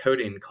taking a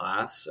coding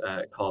class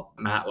called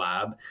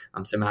MATLAB.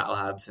 So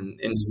MATLAB's an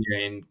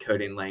engineering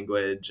coding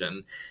language.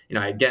 And,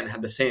 I again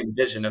had the same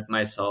vision of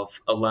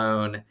myself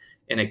alone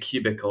in a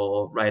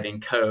cubicle writing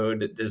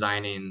code,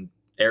 designing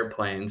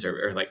airplanes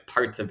or like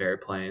parts of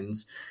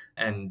airplanes.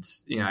 And,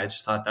 I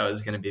just thought that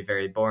was going to be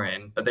very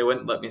boring, but they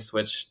wouldn't let me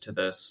switch to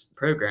this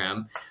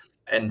program.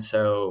 And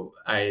so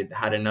I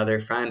had another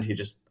friend who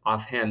just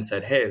offhand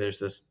said, hey, there's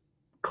this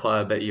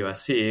club at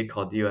USC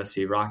called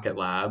USC Rocket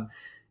Lab.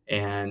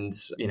 And,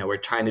 we're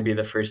trying to be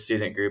the first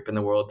student group in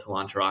the world to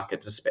launch a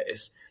rocket to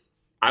space.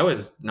 I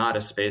was not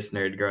a space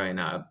nerd growing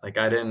up. Like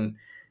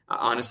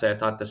honestly, I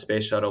thought the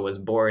space shuttle was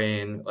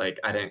boring. Like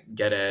I didn't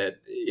get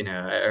it.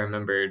 I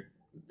remember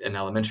in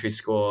elementary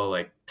school,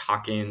 like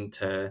talking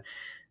to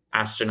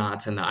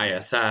astronauts in the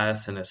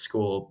ISS and a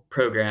school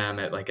program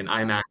at like an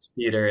IMAX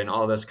theater and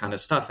all this kind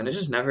of stuff. And it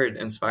just never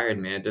inspired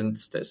me. It didn't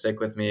stick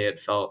with me. It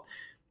felt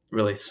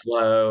really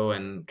slow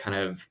and kind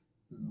of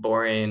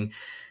boring.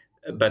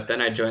 But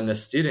then I joined the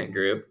student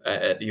group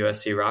at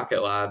USC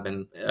Rocket Lab,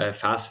 and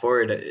fast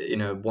forward,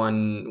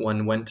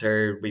 one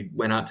winter we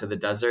went out to the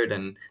desert,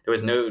 and there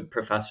was no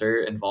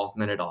professor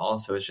involvement at all.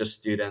 So it was just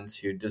students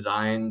who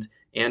designed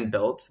and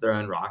built their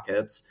own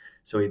rockets.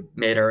 So we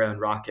made our own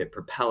rocket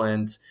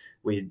propellant.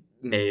 We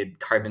made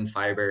carbon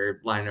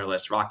fiber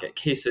linerless rocket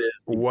cases.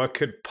 What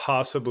could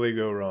possibly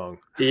go wrong?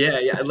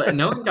 Yeah.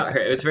 No one got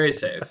hurt. It was very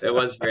safe. There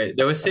was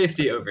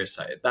safety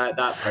oversight. That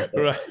part.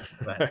 Right.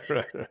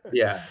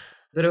 Yeah.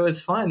 But it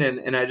was fun.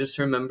 And I just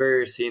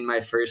remember seeing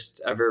my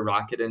first ever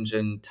rocket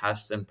engine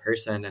test in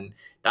person. And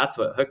that's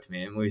what hooked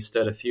me. And we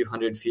stood a few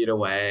hundred feet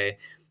away.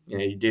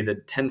 you do the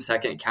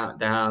 10-second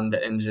countdown,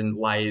 the engine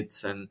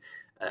lights. And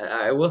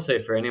I will say,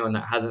 for anyone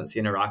that hasn't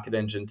seen a rocket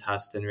engine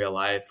test in real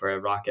life or a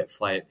rocket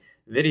flight,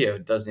 video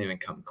doesn't even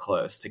come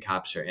close to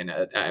capturing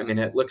it. I mean,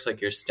 it looks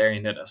like you're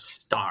staring at a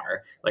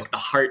star, like the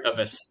heart of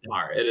a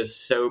star. It is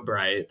so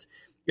bright.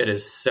 It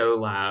is so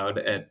loud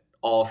at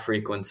all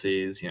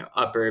frequencies,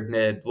 upper,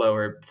 mid,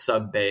 lower,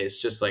 sub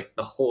bass, just like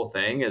the whole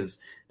thing is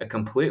a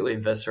completely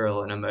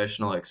visceral and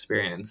emotional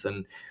experience.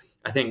 And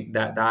I think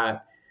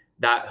that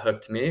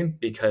hooked me,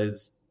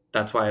 because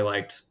that's why I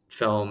liked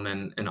film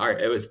and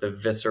art. It was the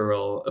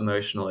visceral,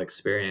 emotional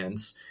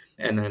experience.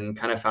 And then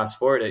kind of fast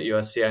forward at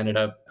USC, I ended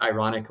up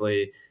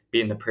ironically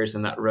being the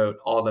person that wrote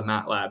all the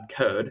MATLAB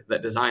code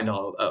that designed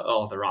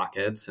all the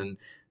rockets and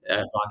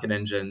rocket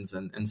engines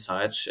and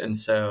such. And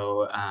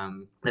so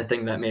the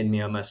thing that made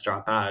me almost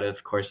drop out,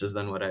 of course, is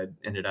then what I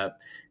ended up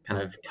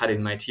kind of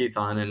cutting my teeth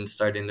on and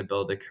starting to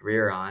build a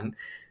career on.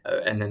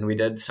 And then we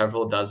did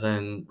several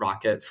dozen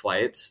rocket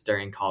flights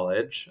during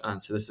college.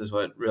 So this is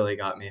what really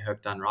got me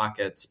hooked on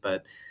rockets.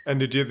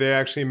 And they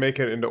actually make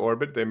it into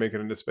orbit? They make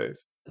it into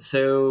space?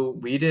 So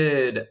we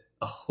did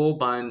a whole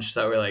bunch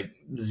that were like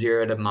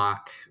 0 to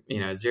Mach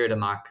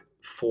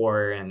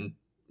 4 and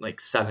like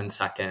 7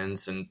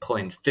 seconds and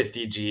pulling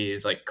 50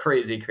 Gs, like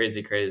crazy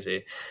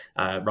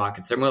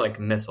rockets. They're more like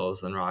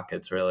missiles than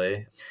rockets,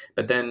 really.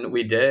 But then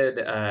we did,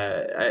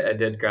 I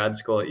did grad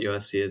school at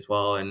USC as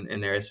well in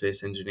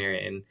aerospace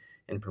engineering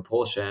and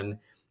propulsion.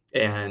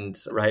 And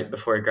right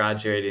before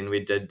graduating,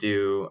 we did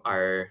do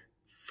our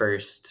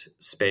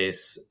first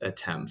space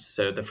attempts.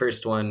 So the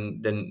first one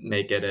didn't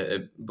make it.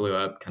 It blew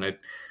up kind of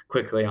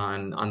quickly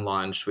on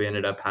launch. We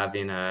ended up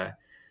having a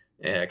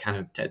kind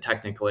of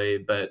technically,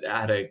 but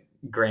had a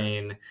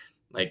grain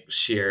like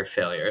shear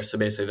failure. So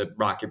basically the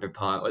rocket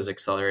propellant was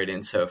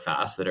accelerating so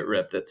fast that it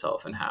ripped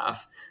itself in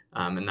half.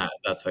 And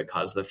that's what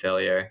caused the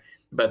failure.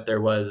 But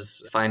there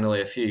was finally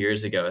a few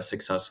years ago a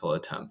successful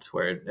attempt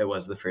where it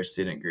was the first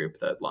student group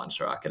that launched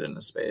a rocket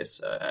into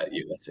space at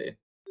USC.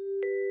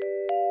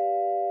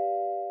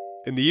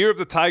 In the year of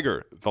the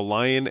tiger, the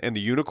lion and the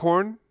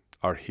unicorn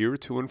are here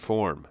to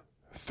inform.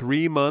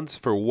 3 months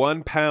for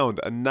 £1,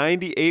 a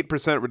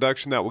 98%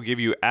 reduction that will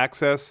give you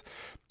access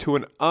to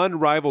an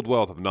unrivaled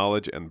wealth of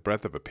knowledge and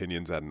breadth of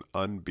opinions at an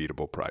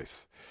unbeatable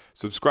price.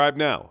 Subscribe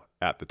now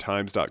at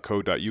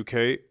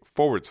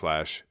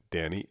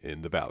thetimes.co.uk/Danny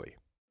in the Valley.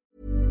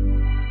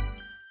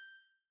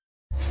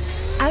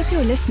 As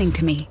you're listening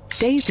to me,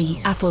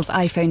 Daisy, Apple's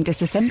iPhone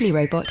disassembly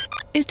robot,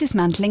 is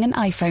dismantling an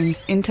iPhone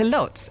into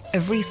lots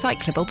of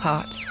recyclable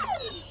parts.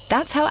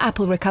 That's how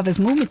Apple recovers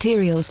more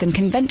materials than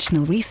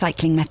conventional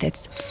recycling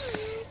methods.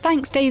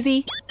 Thanks,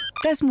 Daisy.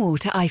 There's more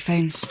to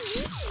iPhone.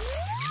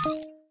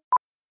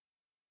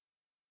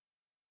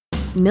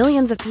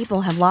 Millions of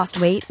people have lost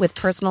weight with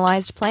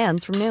personalized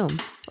plans from Noom.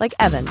 Like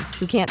Evan,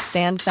 who can't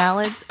stand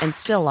salads and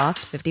still lost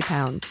 50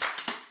 pounds.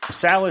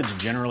 Salads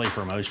generally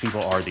for most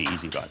people are the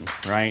easy button,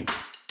 right?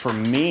 For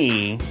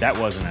me, that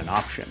wasn't an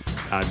option.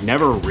 I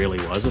never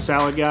really was a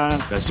salad guy.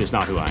 That's just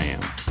not who I am.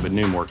 But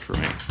Noom worked for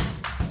me.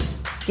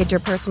 Get your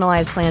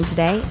personalized plan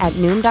today at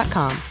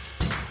Noom.com.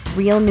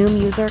 Real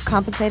Noom user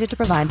compensated to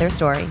provide their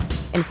story.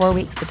 In 4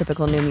 weeks, the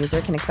typical Noom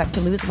user can expect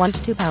to lose 1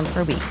 to 2 pounds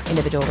per week.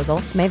 Individual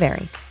results may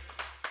vary.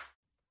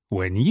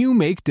 When you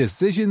make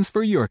decisions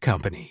for your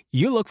company,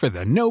 you look for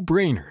the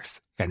no-brainers.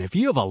 And if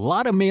you have a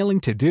lot of mailing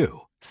to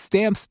do,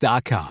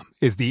 Stamps.com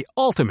is the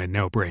ultimate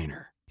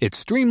no-brainer. It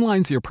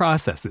streamlines your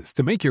processes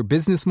to make your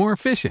business more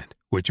efficient,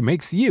 which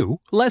makes you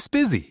less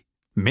busy.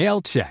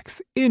 Mail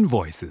checks,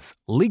 invoices,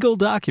 legal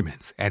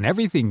documents, and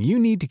everything you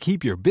need to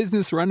keep your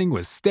business running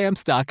with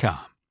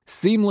Stamps.com.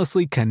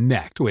 Seamlessly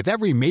connect with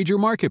every major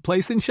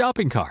marketplace and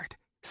shopping cart.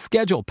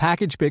 Schedule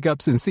package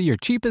pickups and see your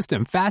cheapest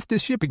and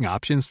fastest shipping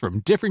options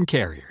from different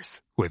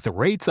carriers, with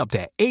rates up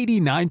to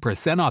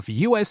 89% off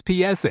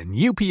USPS and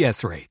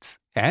UPS rates.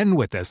 And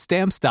with the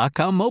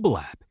Stamps.com mobile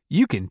app,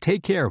 you can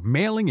take care of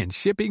mailing and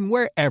shipping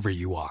wherever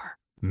you are.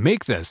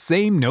 Make the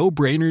same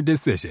no-brainer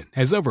decision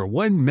as over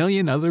 1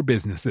 million other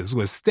businesses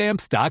with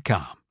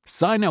Stamps.com.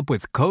 Sign up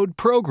with code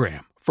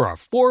PROGRAM for a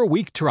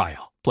 4-week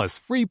trial, plus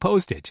free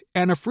postage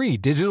and a free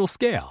digital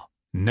scale.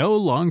 No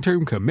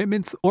long-term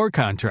commitments or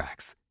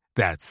contracts.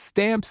 That's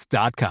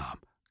Stamps.com.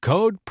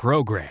 Code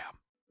PROGRAM.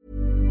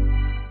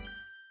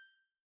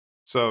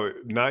 So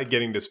not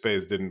getting to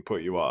space didn't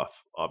put you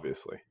off,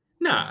 obviously.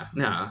 No.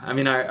 I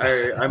mean,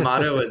 our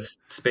motto is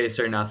space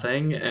or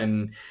nothing.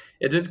 And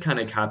it did kind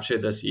of capture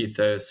this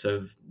ethos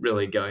of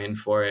really going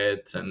for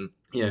it and,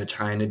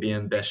 trying to be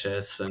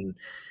ambitious. And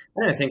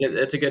I think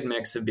it's a good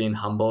mix of being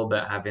humble,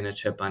 but having a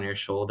chip on your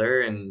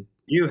shoulder. And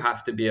you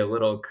have to be a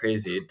little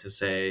crazy to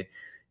say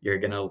you're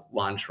going to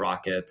launch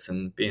rockets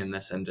and be in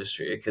this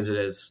industry, because it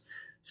is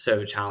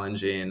so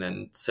challenging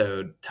and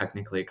so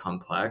technically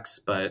complex.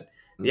 But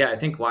yeah, I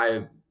think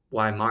why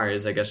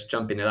Mars, I guess,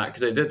 jumping to that,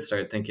 because I did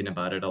start thinking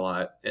about it a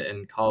lot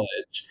in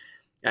college.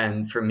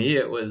 And for me,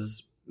 it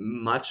was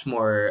much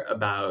more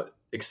about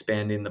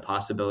expanding the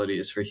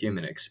possibilities for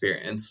human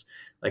experience.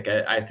 Like,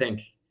 I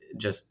think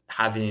just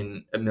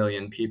having a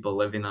million people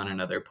living on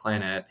another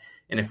planet.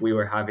 And if we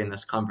were having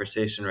this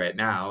conversation right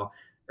now,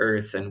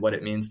 Earth and what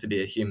it means to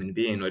be a human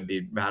being would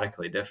be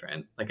radically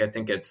different. Like, I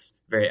think it's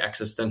very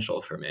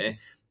existential for me.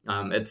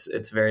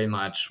 It's very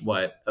much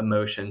what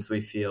emotions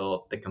we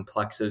feel, the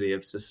complexity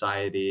of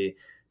society,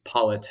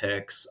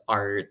 politics,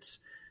 art,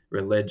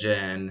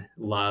 religion,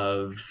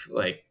 love,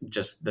 like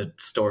just the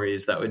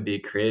stories that would be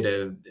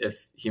created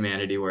if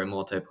humanity were a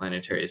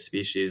multiplanetary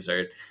species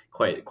are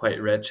quite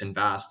rich and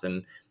vast.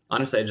 And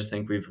honestly, I just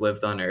think we've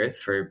lived on Earth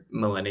for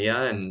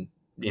millennia, and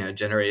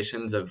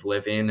generations of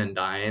living and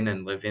dying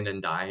and living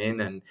and dying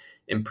and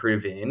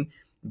improving.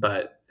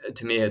 But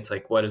to me, it's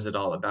like, what is it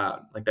all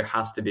about? Like, there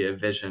has to be a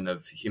vision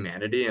of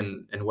humanity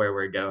and where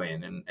we're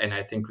going. And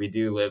I think we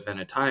do live in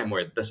a time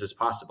where this is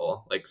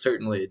possible. Like,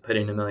 certainly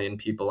putting 1 million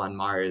people on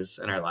Mars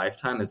in our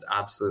lifetime is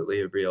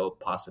absolutely a real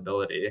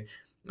possibility.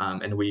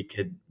 And we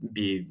could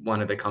be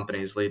one of the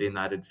companies leading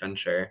that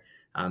adventure,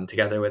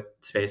 together with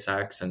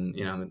SpaceX. And,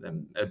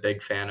 I'm a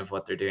big fan of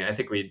what they're doing. I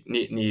think we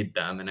need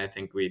them. And I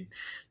think we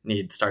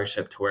need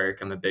Starship to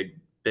work. I'm a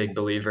big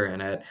believer in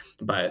it.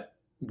 But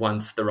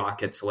once the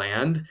rockets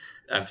land,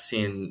 I've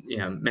seen,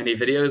 many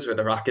videos where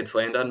the rockets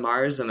land on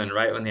Mars, and then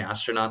right when the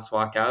astronauts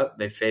walk out,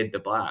 they fade to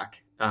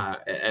black.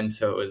 And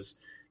so it was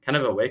kind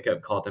of a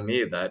wake-up call to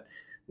me that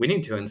we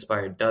need to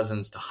inspire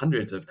dozens to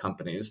hundreds of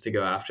companies to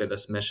go after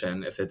this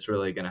mission if it's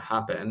really going to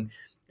happen.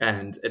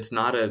 And it's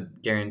not a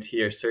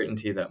guarantee or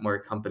certainty that more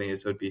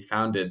companies would be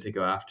founded to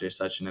go after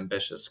such an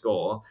ambitious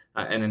goal.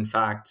 And in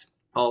fact,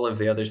 all of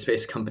the other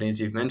space companies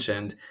you've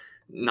mentioned,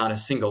 not a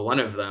single one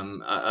of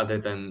them, other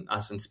than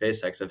us and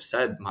SpaceX, have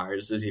said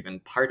Mars is even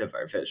part of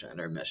our vision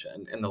or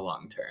mission in the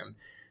long term.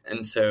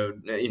 And so,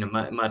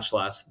 much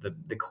less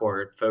the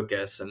core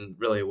focus and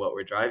really what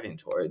we're driving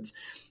towards.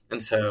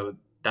 And so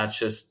that's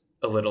just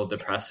a little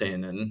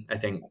depressing. And I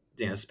think,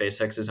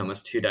 SpaceX is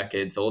almost 2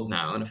 decades old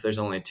now. And if there's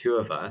only 2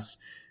 of us,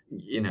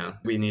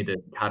 we need to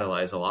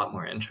catalyze a lot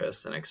more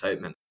interest and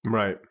excitement.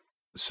 Right.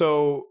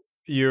 So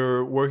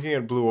you're working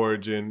at Blue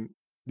Origin.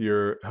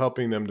 You're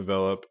helping them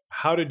develop.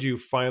 How did you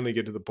finally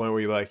get to the point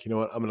where you're like, you know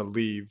what, I'm going to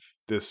leave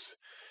this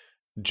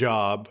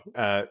job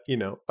at,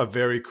 a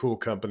very cool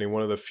company,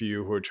 one of the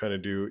few who are trying to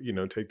do,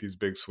 take these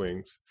big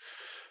swings,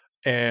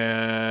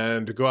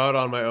 and go out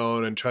on my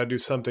own and try to do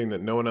something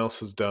that no one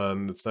else has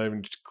done, that's not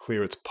even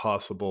clear it's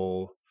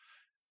possible,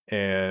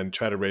 and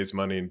try to raise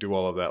money and do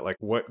all of that? Like,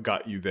 what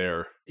got you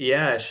there?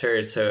 Yeah,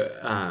 sure. So,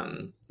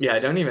 I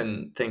don't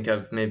even think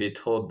I've maybe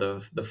told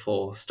the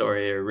full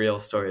story or real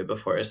story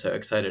before. So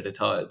excited to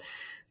tell it.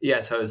 Yeah,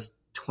 so I was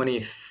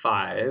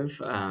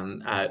 25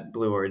 at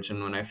Blue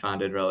Origin when I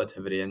founded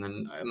Relativity. And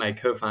then my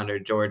co-founder,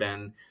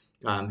 Jordan,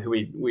 who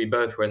we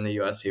both were in the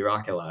USC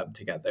Rocket Lab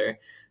together.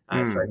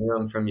 So I knew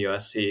him from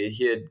USC.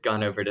 He had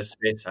gone over to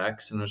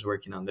SpaceX and was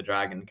working on the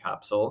Dragon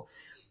capsule.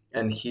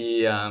 And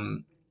he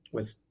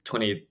was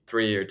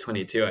 23 or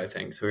 22, I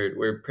think. So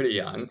we're pretty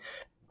young.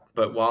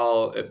 But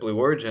while at Blue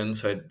Origin,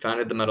 so I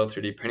founded the metal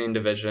 3D printing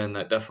division.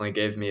 That definitely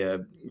gave me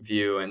a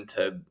view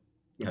into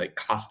like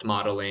cost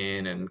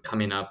modeling and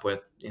coming up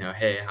with,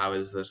 hey, how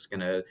is this going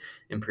to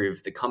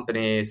improve the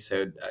company?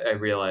 So I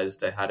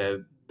realized I had a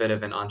bit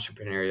of an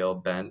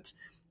entrepreneurial bent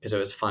because it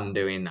was fun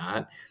doing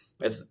that.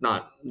 It's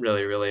not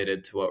really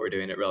related to what we're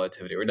doing at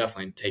Relativity. We're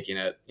definitely taking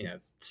it,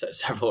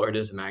 several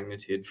orders of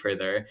magnitude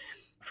further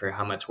for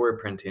how much we're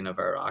printing of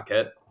our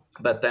rocket.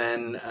 But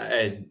then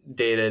I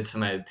dated, so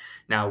my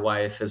now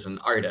wife is an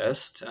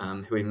artist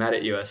who we met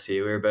at USC.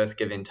 We were both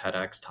giving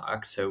TEDx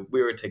talks, so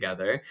we were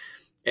together.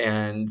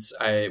 And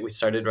we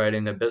started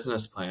writing a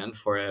business plan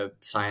for a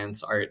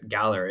science art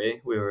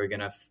gallery we were going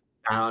to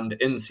found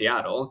in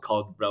Seattle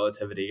called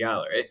Relativity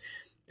Gallery.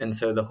 And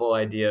so the whole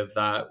idea of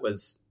that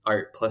was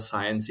art plus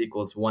science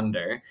equals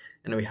wonder.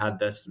 And we had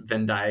this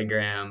Venn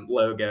diagram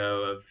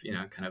logo of,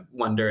 kind of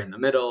wonder in the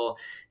middle.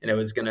 And it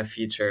was going to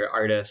feature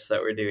artists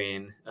that were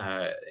doing,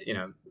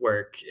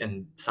 work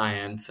in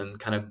science and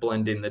kind of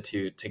blending the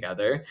two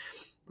together.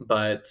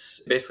 But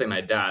basically,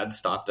 my dad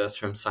stopped us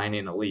from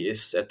signing a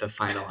lease at the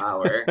final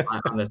hour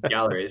on this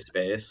gallery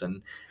space.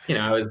 And,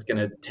 I was going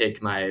to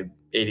take my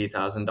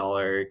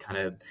 $80,000 kind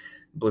of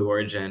Blue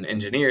Origin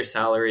engineer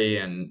salary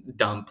and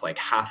dump like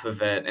half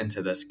of it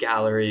into this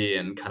gallery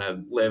and kind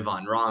of live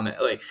on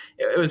ramen. Like,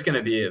 it was going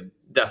to be a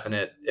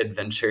definite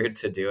adventure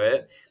to do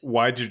it.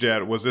 Why'd your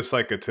dad, was this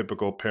like a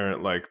typical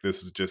parent, like,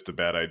 this is just a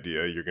bad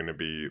idea, you're going to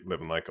be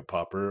living like a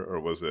pauper,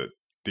 or was it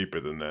deeper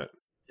than that?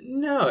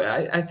 No,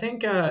 I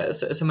think,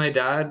 so my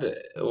dad,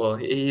 well,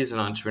 he's an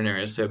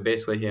entrepreneur. So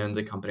basically he owns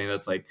a company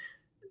that's like,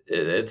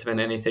 it's been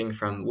anything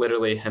from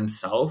literally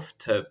himself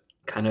to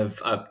kind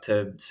of up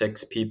to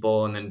 6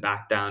 people, and then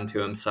back down to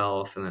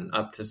himself, and then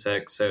up to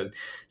 6. So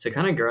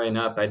kind of growing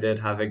up, I did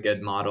have a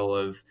good model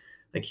of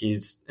like,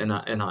 he's an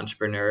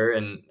entrepreneur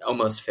and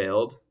almost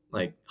failed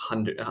like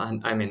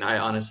I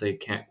honestly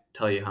can't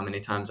tell you how many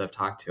times I've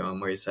talked to him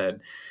where he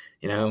said,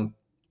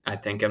 I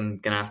think I'm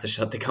going to have to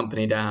shut the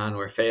company down.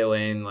 We're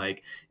failing.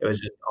 Like, it was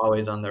just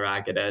always on the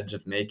ragged edge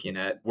of making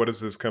it. What does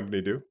this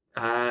company do?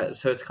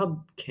 So it's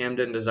called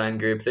Camden Design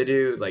Group. They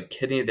do like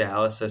kidney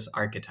dialysis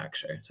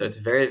architecture. So it's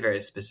very,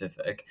 very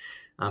specific.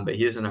 But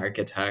he's an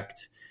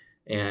architect,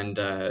 and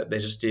they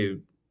just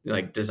do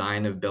like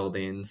design of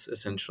buildings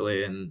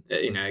essentially. And,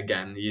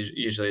 again,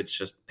 usually it's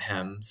just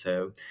him.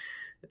 So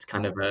it's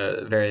kind of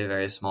a very,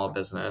 very small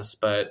business.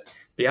 But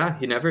yeah,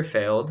 he never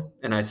failed.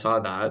 And I saw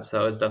that. So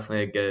that was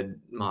definitely a good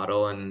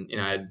model. And,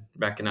 I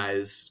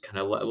recognize kind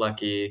of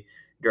lucky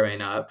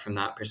growing up from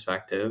that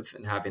perspective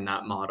and having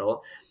that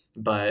model.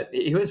 But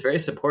he was very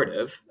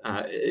supportive,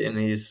 and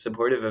he's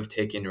supportive of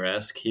taking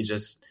risk. He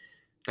just,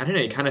 I don't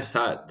know, he kind of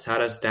sat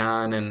us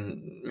down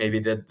and maybe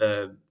did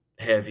the,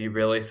 hey, have you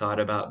really thought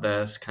about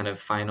this kind of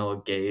final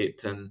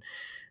gate? And,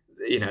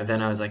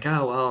 then I was like,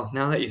 oh, well,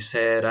 now that you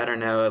say it, I don't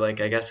know, like,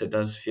 I guess it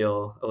does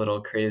feel a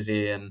little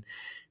crazy and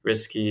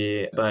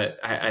risky, but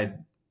I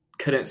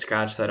couldn't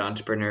scratch that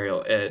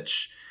entrepreneurial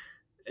itch,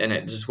 and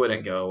it just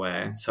wouldn't go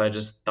away. So I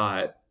just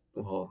thought,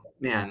 well,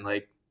 man,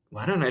 like,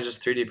 why don't I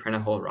just 3D print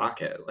a whole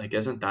rocket? Like,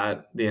 isn't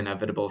that the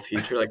inevitable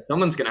future? Like,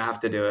 someone's going to have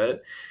to do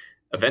it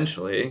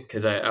eventually,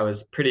 because I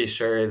was pretty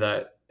sure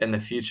that in the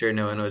future,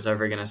 no one was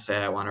ever going to say,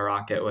 I want a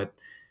rocket with,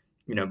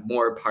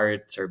 more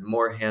parts or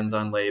more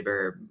hands-on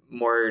labor,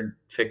 more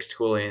fixed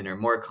tooling or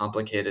more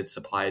complicated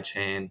supply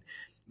chain.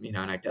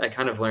 And I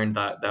kind of learned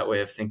that way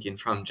of thinking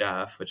from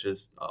Jeff, which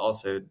is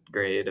also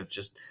great, of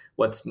just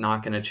what's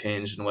not going to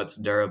change and what's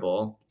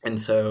durable. And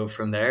so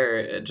from there,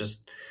 it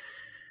just,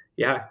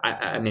 yeah,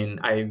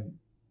 I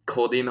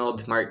cold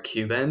emailed Mark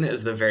Cuban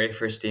is the very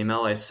first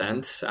email I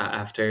sent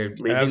after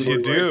leaving. As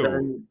you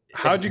do.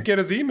 How'd you get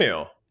his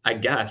email? I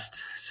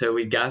guessed. So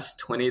we guessed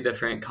 20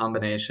 different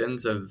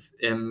combinations of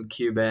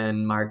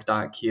mcuban,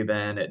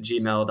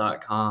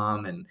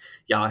 mark.cuban@gmail.com and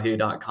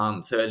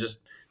yahoo.com. So I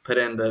just put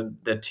in the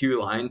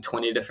 2-line,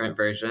 20 different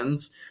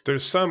versions.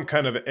 There's some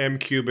kind of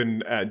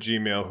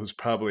mcuban@gmail who's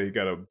probably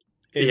got a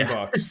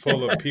inbox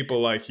full of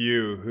people like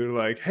you who are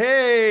like,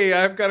 hey,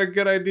 I've got a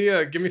good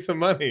idea. Give me some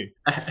money.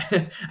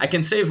 I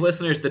can save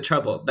listeners the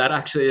trouble. That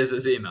actually is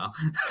his email.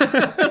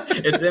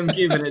 It's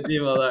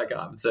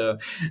mcuban@gmail.com. So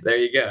there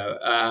you go.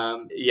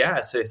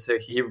 So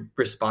he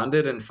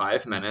responded in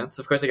 5 minutes.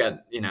 Of course, I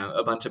got,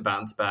 a bunch of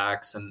bounce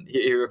backs, and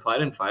he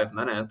replied in 5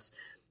 minutes.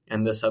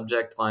 And the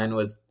subject line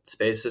was,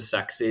 space is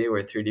sexy.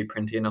 We're 3D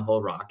printing a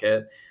whole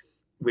rocket.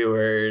 We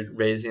were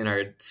raising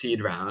our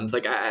seed rounds.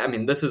 Like, I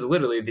mean, this is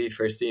literally the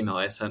first email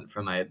I sent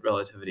from my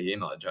Relativity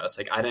email address.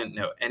 Like, I didn't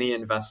know any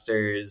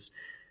investors.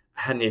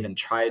 I hadn't even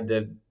tried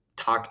to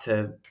talk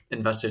to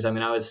investors. I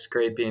mean, I was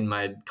scraping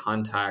my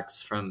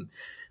contacts from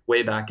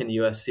way back in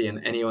USC and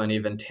anyone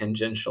even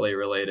tangentially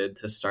related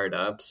to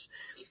startups.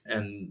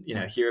 And,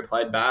 he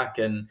replied back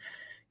and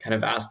kind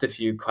of asked a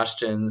few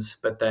questions,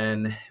 but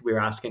then we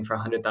were asking for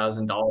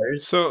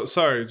 $100,000. So,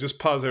 sorry, just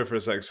pause there for a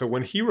sec. So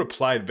when he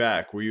replied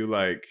back, were you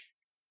like,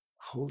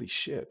 holy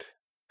shit?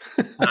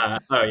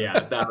 Oh yeah,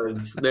 that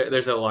was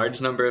there's a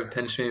large number of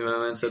pinch me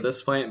moments at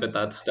this point, but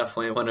that's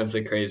definitely one of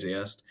the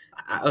craziest.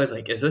 I was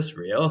like, is this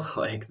real?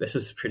 Like, this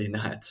is pretty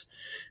nuts.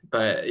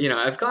 But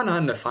I've gone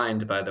on to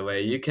find, by the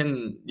way, you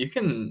can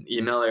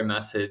email or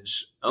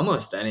message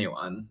almost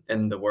anyone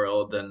in the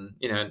world, and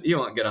you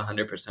won't get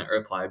 100%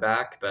 reply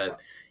back, but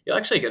you'll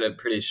actually get a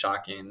pretty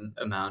shocking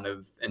amount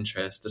of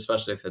interest,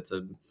 especially if it's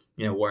a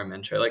warm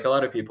intro. Like, a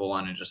lot of people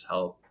want to just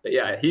help. But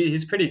yeah,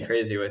 he's pretty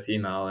crazy with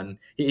email, and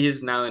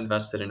he's now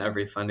invested in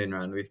every funding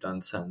round we've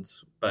done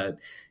since. But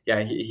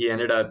yeah, he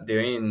ended up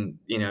doing,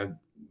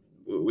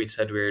 we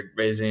said we were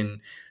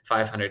raising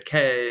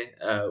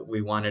 $500K.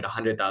 We wanted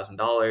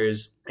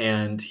 $100,000.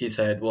 And he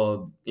said,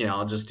 well,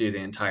 I'll just do the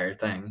entire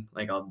thing.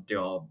 Like, I'll do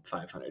all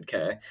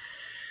 $500K.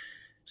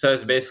 So it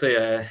was basically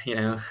a,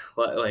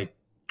 like,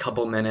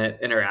 couple minute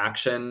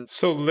interaction.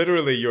 So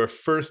literally your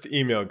first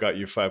email got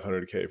you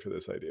 $500K for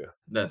this idea.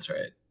 That's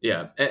right.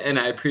 Yeah. And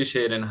I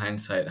appreciate in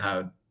hindsight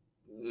how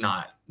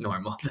not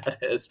normal that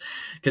is,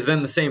 because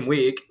then the same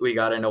week we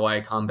got into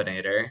Y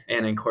Combinator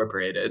and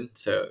incorporated.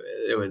 So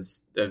it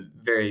was a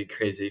very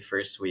crazy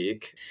first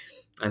week.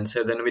 And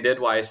so then we did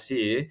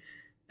YC,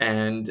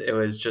 and it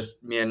was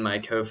just me and my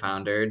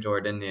co-founder,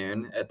 Jordan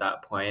Noon, at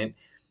that point.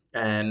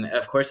 And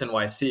of course, in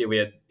YC, we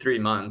had 3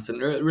 months. And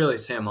really,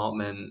 Sam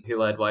Altman, who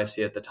led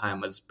YC at the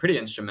time, was pretty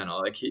instrumental.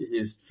 Like,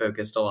 he's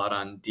focused a lot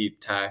on deep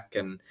tech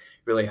and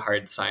really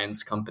hard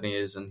science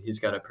companies. And he's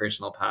got a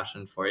personal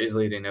passion for it. He's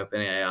leading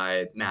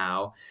OpenAI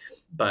now.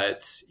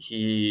 But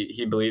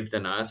he believed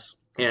in us.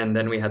 And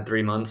then we had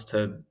 3 months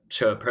to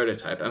show a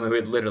prototype. I mean, we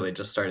had literally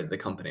just started the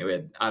company. We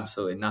had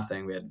absolutely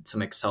nothing. We had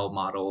some Excel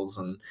models,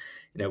 and,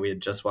 we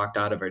had just walked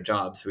out of our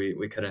jobs. So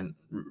we couldn't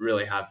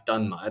really have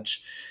done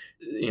much.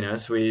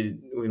 So we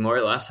more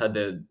or less had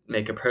to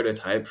make a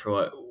prototype for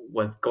what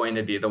was going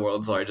to be the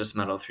world's largest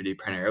metal 3D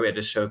printer. We had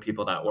to show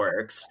people that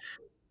works.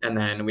 And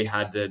then we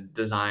had to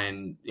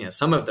design,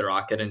 some of the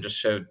rocket and just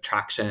show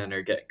traction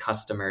or get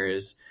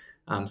customers.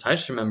 So I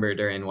just remember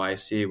during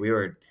YC, we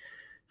were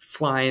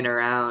flying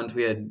around.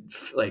 We had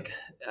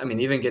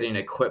even getting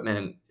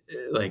equipment,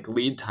 like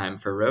lead time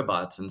for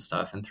robots and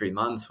stuff in 3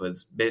 months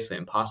was basically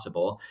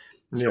impossible.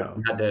 So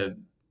we had to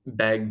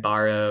beg,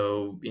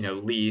 borrow,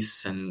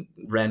 lease and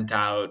rent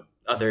out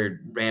other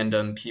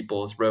random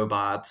people's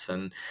robots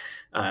and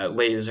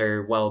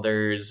laser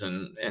welders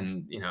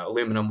and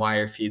aluminum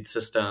wire feed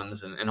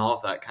systems and all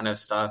of that kind of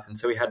stuff. And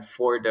so we had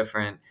 4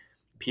 different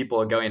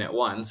people going at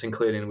once,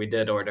 including we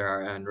did order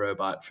our own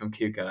robot from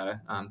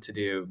KUKA to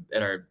do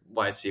at our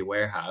YC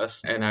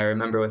warehouse. And I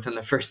remember within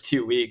the first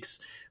 2 weeks,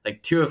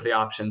 like 2 of the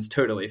options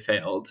totally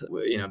failed.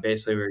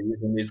 Basically we were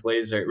using these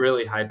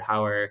really high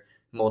power,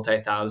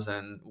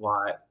 multi-thousand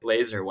watt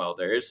laser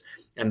welders,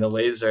 and the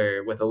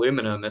laser with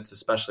aluminum, it's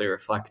especially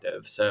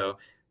reflective. So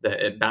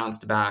it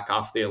bounced back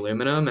off the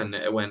aluminum and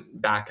it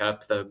went back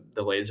up the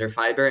laser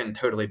fiber and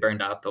totally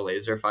burned out the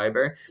laser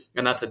fiber.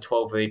 And that's a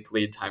 12-week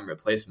lead time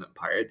replacement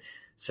part.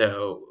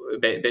 So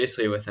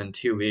basically within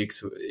 2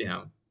 weeks,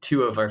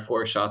 2 of our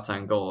 4 shots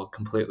on goal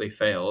completely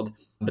failed.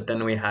 But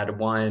then we had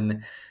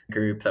one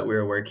group that we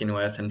were working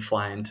with and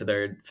flying to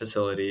their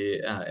facility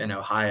in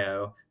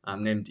Ohio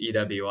named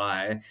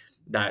EWI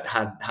that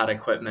had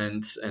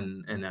equipment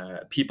and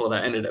people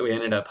that we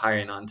ended up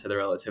hiring onto the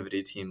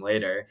Relativity team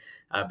later.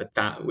 But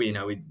that we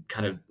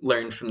kind of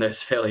learned from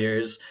those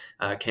failures,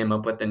 came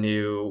up with a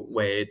new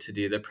way to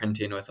do the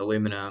printing with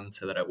aluminum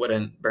so that it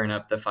wouldn't burn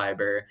up the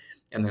fiber.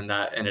 And then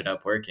that ended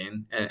up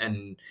working.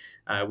 And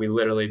we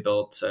literally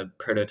built a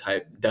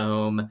prototype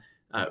dome,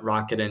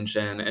 rocket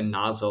engine, and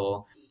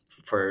nozzle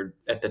for,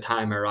 at the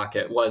time, our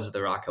rocket was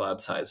the Rocket Lab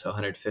size, so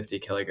 150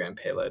 kilogram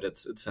payload.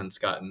 It's since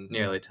gotten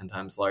nearly 10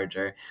 times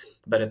larger.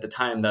 But at the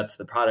time, that's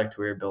the product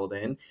we were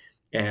building.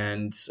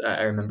 And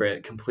I remember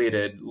it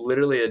completed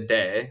literally a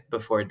day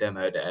before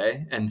demo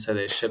day. And so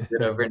they shipped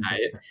it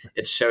overnight.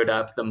 It showed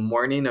up the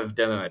morning of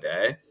demo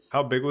day.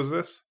 How big was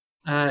this?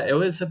 It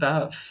was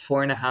about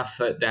 4.5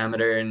 foot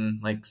diameter and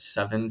like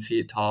 7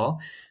 feet tall.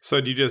 So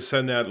do you just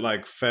send that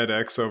like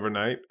FedEx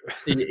overnight?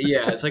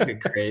 Yeah, it's like a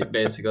crate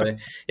basically.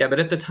 Yeah, but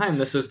at the time,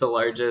 this was the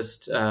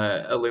largest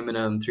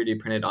aluminum 3D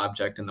printed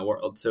object in the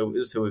world. So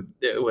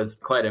it was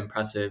quite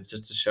impressive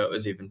just to show it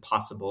was even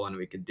possible and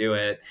we could do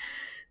it.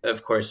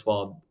 Of course,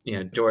 while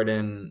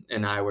Jordan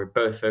and I were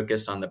both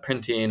focused on the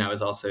printing, I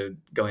was also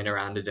going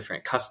around to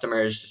different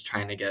customers, just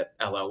trying to get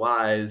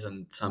LOIs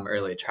and some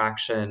early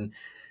traction.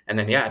 And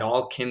then, it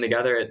all came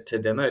together to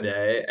demo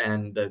day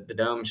and the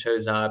dome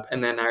shows up.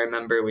 And then I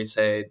remember we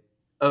say,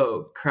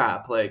 oh,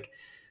 crap, like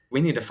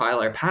we need to file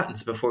our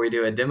patents before we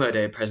do a demo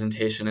day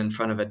presentation in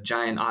front of a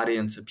giant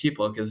audience of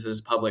people because this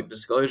is public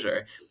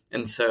disclosure.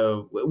 And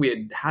so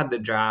we had the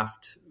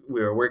draft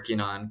we were working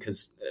on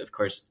because, of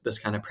course, this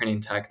kind of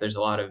printing tech, there's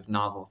a lot of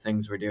novel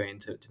things we're doing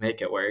to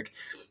make it work.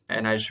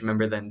 And I just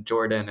remember then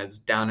Jordan is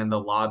down in the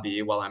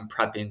lobby while I'm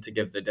prepping to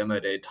give the demo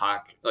day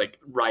talk, like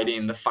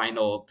writing the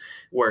final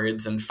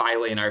words and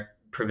filing our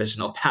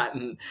provisional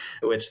patent,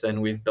 which then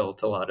we've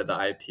built a lot of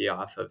the IP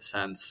off of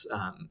since.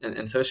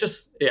 And so it's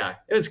just, it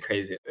was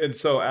crazy. And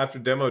so after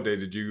demo day,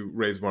 did you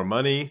raise more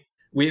money?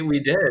 We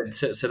did.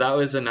 So that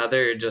was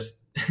another just,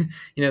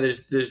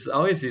 there's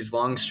always these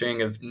long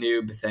string of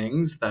noob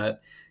things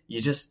that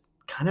you just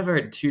kind of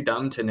are too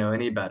dumb to know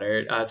any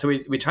better. So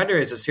we tried to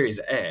raise a Series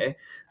A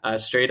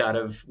straight out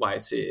of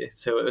YC.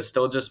 So it was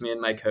still just me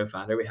and my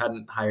co-founder. We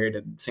hadn't hired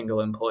a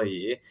single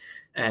employee.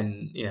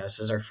 And, this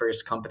is our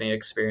first company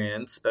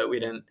experience, but we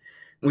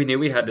knew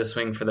we had to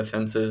swing for the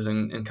fences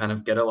and kind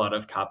of get a lot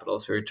of capital.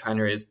 So we were trying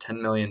to raise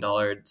 $10 million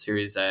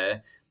Series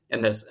A.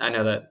 And this, I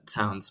know that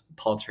sounds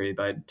paltry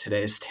by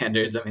today's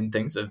standards. I mean,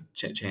 things have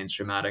changed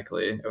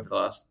dramatically over the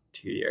last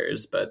 2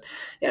 years, but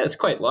it's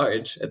quite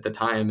large at the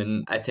time.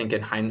 And I think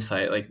in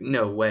hindsight, like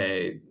no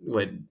way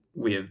would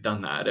we have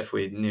done that if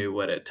we knew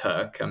what it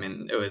took. I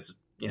mean, it was,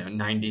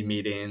 90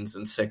 meetings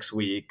in 6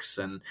 weeks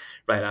and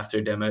right after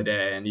demo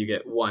day and you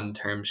get one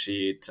term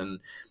sheet. And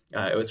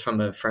it was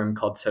from a firm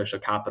called Social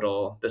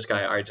Capital. This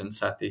guy, Arjun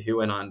Sethi, who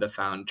went on to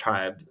found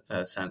Tribe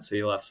since, so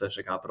he left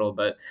Social Capital.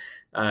 But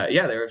they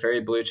were a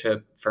very blue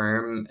chip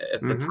firm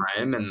at the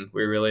time, and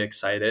we were really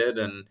excited.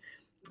 And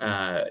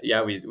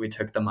we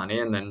took the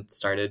money and then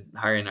started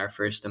hiring our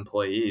first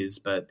employees.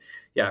 But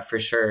for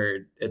sure,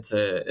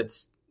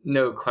 it's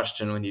no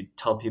question when you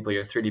tell people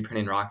you're 3D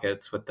printing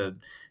rockets with the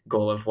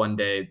goal of one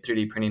day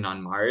 3D printing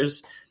on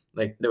Mars.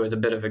 Like there was a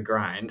bit of a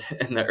grind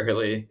in the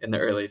early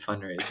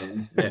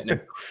fundraising. No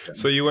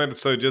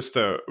So just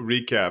to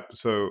recap,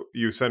 so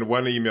you send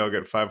one email,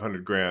 get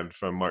 $500,000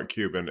 from Mark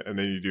Cuban, and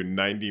then you do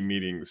 90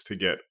 meetings to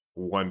get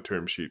one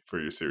term sheet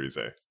for your Series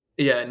A.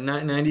 Yeah,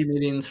 90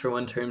 meetings for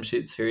one term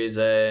sheet Series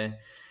A.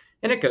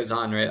 And it goes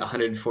on, right?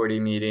 140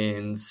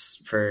 meetings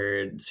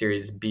for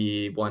Series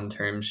B, one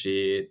term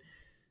sheet.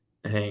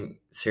 I think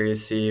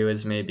Series C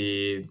was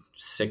maybe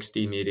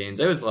 60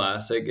 meetings. It was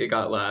less. It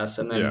got less.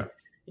 And then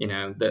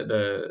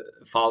the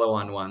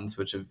follow-on ones,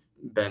 which have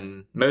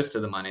been most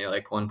of the money,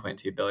 like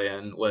 1.2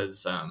 billion,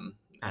 was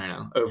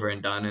over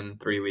and done in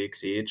 3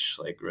 weeks each,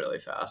 like really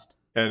fast.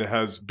 And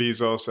has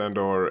Bezos and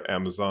or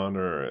Amazon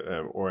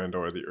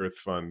or the Earth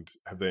Fund,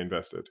 have they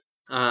invested?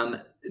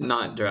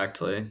 Not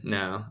directly,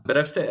 no. But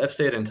I've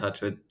stayed in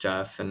touch with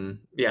Jeff, and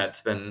yeah,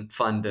 it's been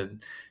fun to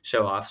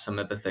show off some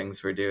of the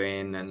things we're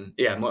doing, and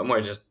yeah,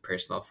 more just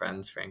personal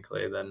friends,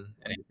 frankly, than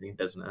anything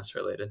business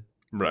related.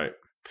 Right.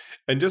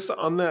 And just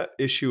on that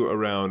issue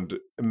around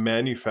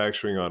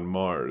manufacturing on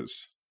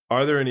Mars,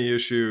 are there any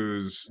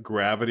issues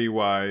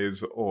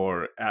gravity-wise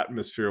or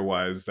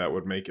atmosphere-wise that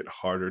would make it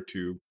harder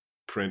to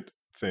print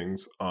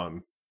things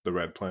on the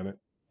red planet?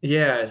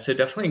 Yeah, so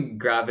definitely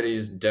gravity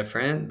is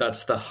different.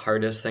 That's the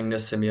hardest thing to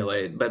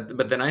simulate.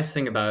 But the nice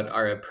thing about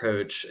our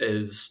approach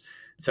is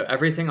so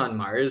everything on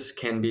Mars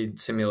can be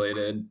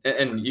simulated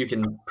and you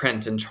can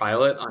print and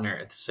trial it on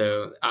Earth.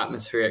 So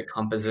atmospheric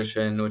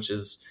composition, which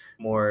is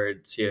more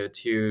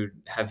CO2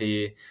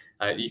 heavy,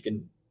 you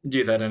can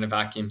do that in a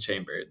vacuum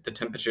chamber. The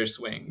temperature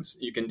swings,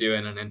 you can do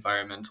in an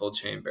environmental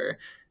chamber.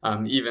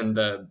 Even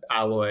the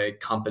alloy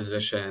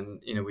composition,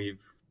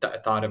 we've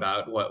thought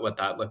about what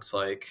that looks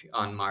like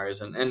on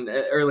Mars. And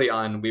early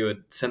on, we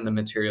would send the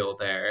material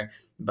there.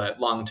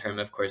 But long term,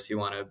 of course, you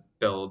want to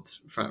build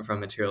from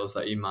materials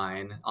that you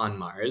mine on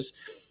Mars.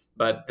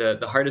 But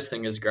the hardest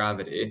thing is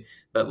gravity.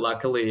 But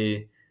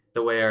luckily,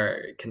 the way our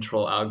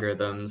control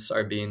algorithms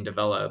are being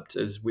developed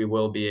is we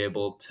will be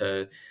able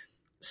to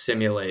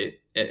simulate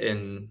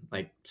in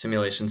like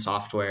simulation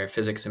software,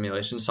 physics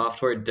simulation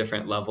software,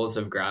 different levels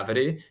of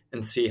gravity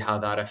and see how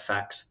that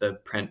affects the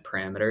print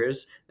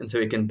parameters. And so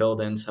we can build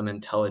in some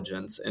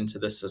intelligence into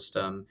the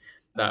system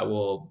that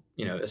will,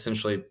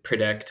 essentially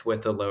predict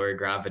with a lower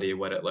gravity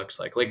what it looks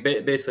like. Like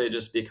basically it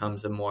just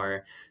becomes a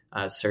more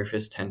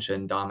surface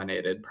tension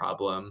dominated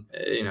problem,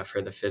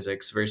 for the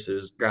physics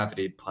versus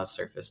gravity plus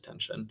surface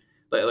tension.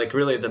 Like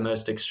really the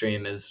most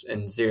extreme is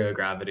in zero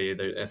gravity.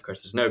 Of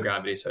course, there's no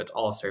gravity, so it's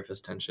all surface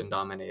tension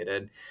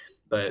dominated,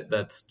 but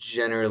that's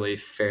generally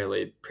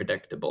fairly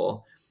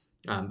predictable.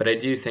 But I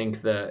do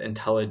think the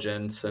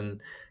intelligence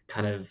and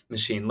kind of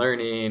machine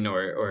learning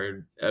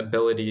or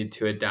ability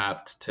to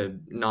adapt to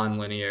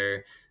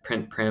nonlinear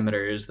print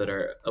parameters that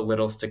are a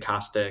little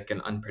stochastic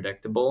and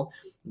unpredictable,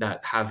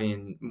 that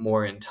having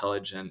more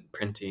intelligent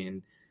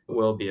printing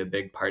will be a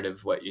big part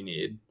of what you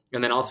need.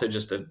 And then also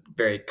just a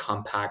very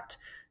compact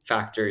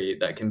factory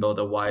that can build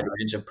a wide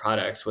range of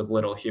products with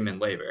little human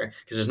labor,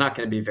 because there's not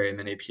going to be very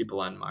many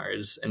people on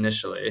Mars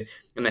initially,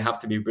 and they have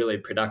to be really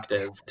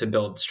productive to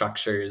build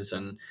structures.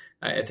 And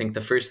I think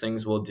the first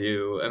things we'll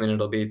do,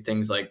 it'll be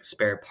things like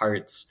spare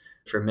parts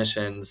for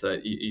missions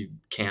that you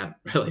can't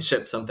really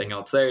ship something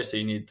else there, so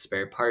you need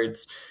spare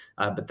parts,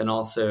 but then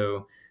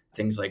also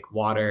things like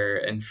water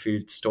and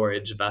food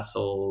storage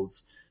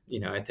vessels,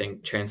 I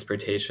think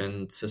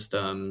transportation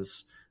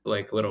systems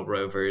like little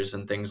rovers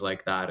and things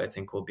like that, I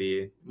think will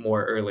be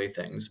more early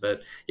things.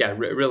 But yeah,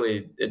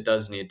 really, it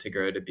does need to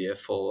grow to be a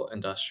full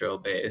industrial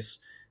base,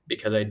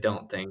 because I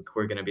don't think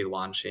we're going to be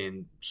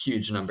launching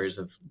huge numbers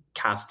of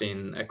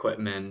casting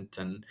equipment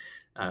and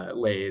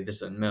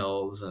lathes and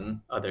mills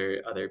and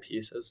other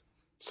pieces.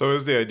 So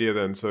is the idea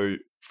then, so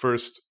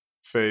first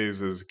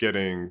phase is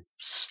getting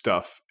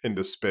stuff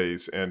into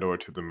space and or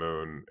to the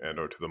moon and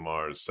or to the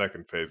Mars.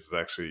 Second phase is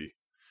actually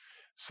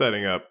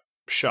setting up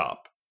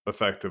shop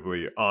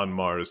effectively on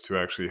Mars to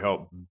actually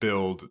help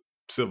build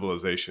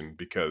civilization,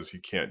 because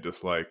you can't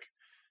just like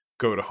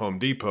go to Home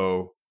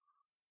Depot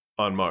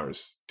on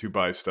Mars to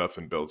buy stuff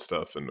and build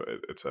stuff and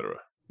etc.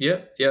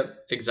 Yep,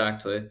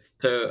 exactly.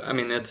 So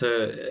it's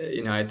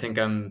I think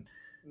I'm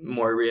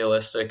more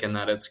realistic in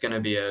that it's going to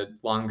be a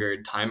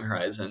longer time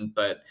horizon.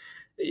 But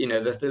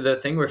the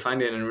thing we're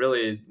finding, and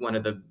really one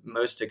of the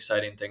most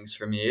exciting things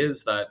for me,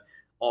 is that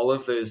all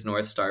of those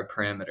North Star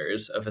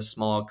parameters of a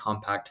small,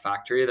 compact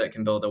factory that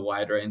can build a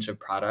wide range of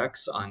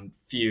products on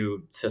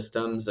few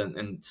systems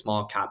and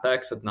small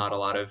capex with not a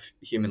lot of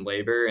human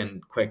labor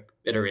and quick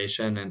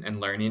iteration and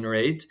learning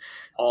rate,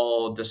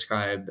 all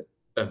describe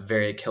a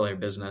very killer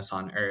business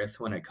on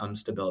Earth when it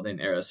comes to building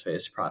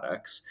aerospace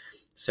products.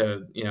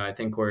 So, I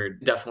think we're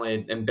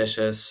definitely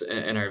ambitious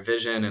in our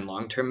vision and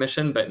long-term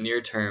mission, but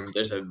near term,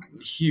 there's a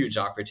huge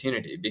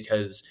opportunity,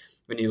 because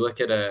when you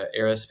look at an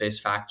aerospace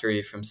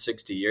factory from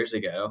 60 years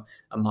ago,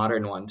 a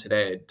modern one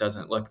today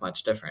doesn't look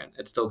much different.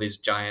 It's still these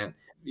giant,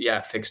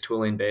 fixed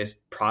tooling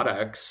based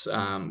products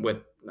with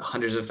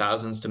hundreds of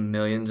thousands to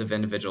millions of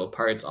individual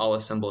parts all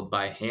assembled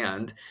by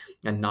hand,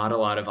 and not a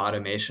lot of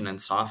automation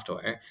and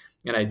software.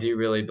 And I do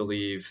really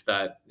believe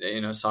that,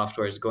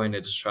 software is going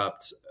to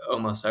disrupt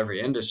almost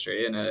every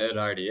industry, and it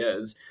already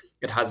is.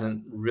 It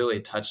hasn't really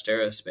touched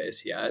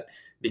aerospace yet,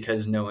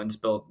 because no one's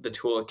built the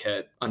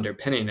toolkit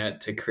underpinning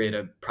it to create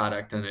a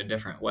product in a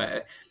different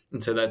way.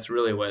 And so that's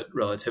really what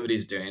Relativity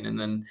is doing. And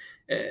then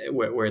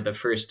we're the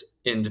first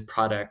end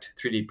product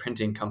 3D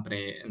printing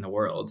company in the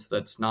world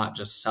that's not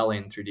just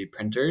selling 3D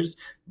printers,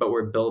 but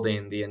we're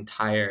building the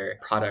entire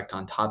product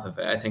on top of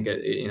it. I think,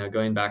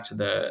 going back to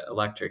the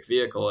electric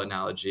vehicle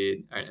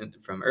analogy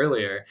from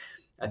earlier,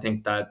 I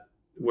think that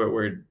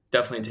we're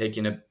definitely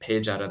taking a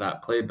page out of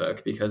that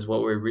playbook, because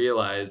what we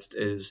realized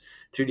is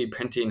 3D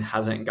printing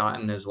hasn't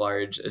gotten as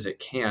large as it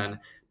can,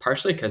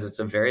 partially because it's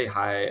a very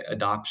high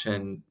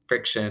adoption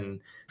friction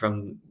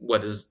from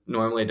what is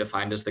normally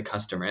defined as the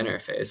customer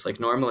interface. Like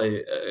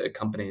normally a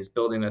company is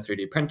building a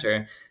 3D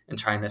printer and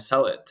trying to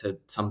sell it to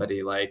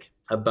somebody like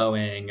a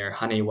Boeing or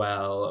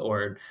Honeywell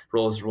or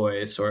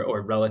Rolls-Royce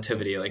or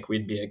Relativity. Like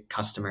we'd be a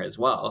customer as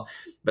well.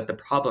 But the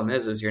problem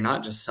is you're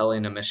not just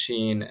selling a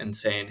machine and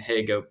saying,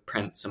 hey, go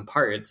print some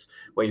parts.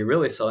 What you're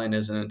really selling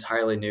is an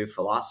entirely new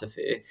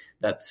philosophy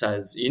that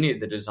says you need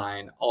to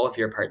design all of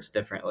your parts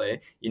differently.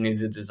 You need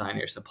to design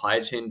your supply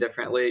chain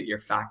differently, your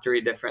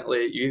factory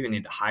differently. You even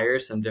need to hire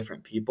some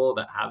different people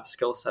that have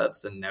skill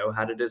sets and know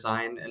how to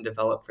design and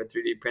develop for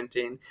 3D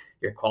printing.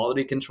 Your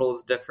quality control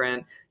is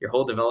different. Your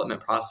whole development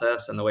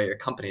process and the way your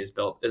company is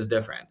built is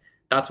different.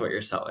 That's what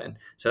you're selling.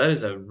 So that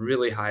is a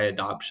really high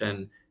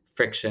adoption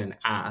friction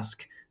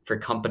ask for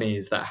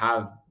companies that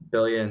have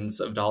billions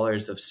of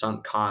dollars of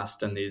sunk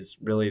cost and these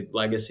really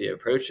legacy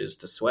approaches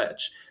to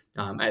switch.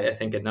 I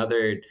think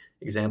another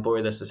example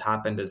where this has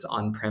happened is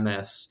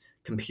on-premise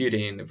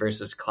computing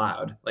versus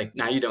cloud. Like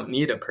now you don't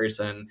need a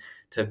person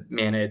to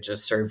manage a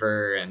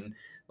server and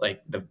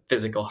like the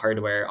physical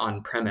hardware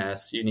on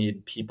premise. You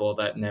need people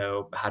that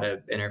know how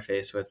to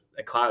interface with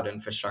a cloud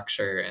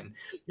infrastructure. And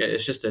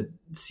it's just a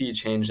sea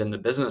change in the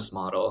business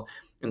model.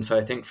 And so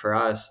I think for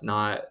us,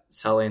 not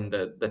selling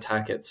the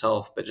tech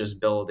itself, but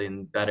just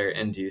building better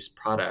end-use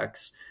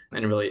products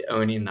and really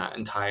owning that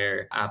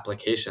entire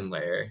application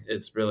layer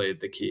is really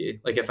the key.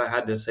 Like if I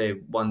had to say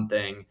one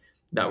thing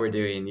that we're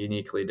doing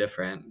uniquely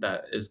different,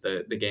 that is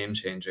the game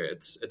changer,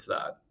 it's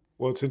that.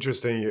 Well, it's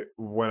interesting.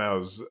 When I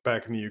was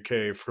back in the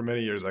UK for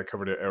many years, I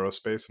covered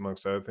aerospace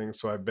amongst other things.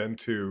 So I've been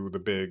to the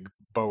big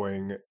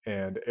Boeing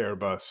and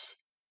Airbus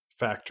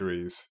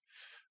factories.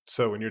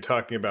 So when you're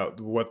talking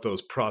about what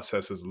those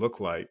processes look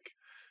like,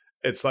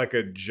 it's like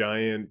a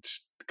giant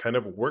kind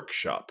of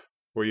workshop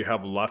where you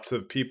have lots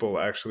of people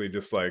actually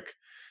just like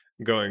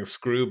going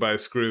screw by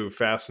screw,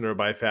 fastener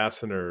by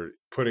fastener,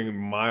 putting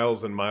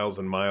miles and miles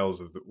and miles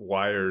of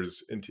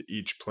wires into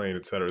each plane,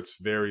 et cetera. It's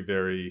very,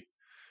 very,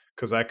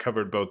 because I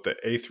covered both the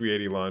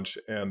A380 launch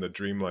and the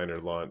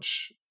Dreamliner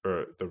launch,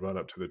 or the run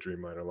up to the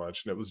Dreamliner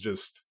launch. And it was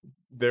just,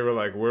 they were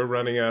like, we're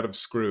running out of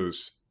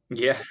screws.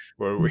 Yeah.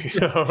 Where we,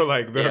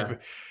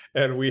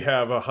 and we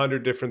have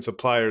 100 different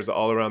suppliers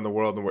all around the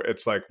world. And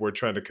it's like, we're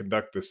trying to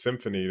conduct this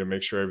symphony to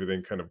make sure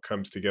everything kind of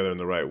comes together in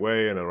the right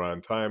way and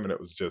around time. And it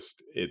was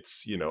just,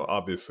 it's,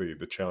 obviously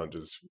the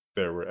challenges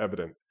there were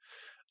evident.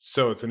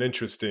 So it's an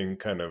interesting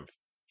kind of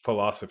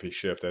philosophy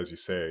shift, as you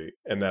say.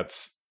 And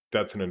that's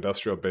an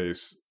industrial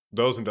base.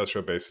 Those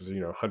industrial bases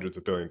are, hundreds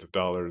of billions of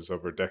dollars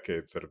over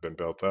decades that have been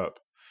built up.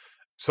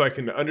 So I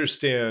can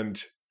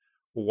understand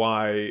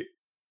why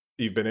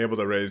you've been able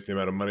to raise the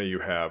amount of money you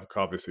have,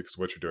 obviously, because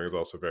what you're doing is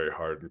also very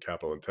hard and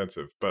capital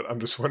intensive. But I'm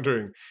just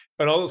wondering,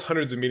 in all those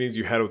hundreds of meetings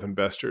you had with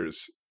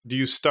investors, do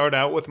you start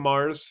out with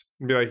Mars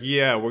and be like,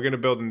 yeah, we're going to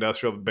build an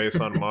industrial base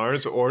on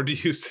Mars? Or do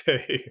you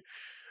say,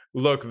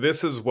 look,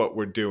 this is what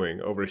we're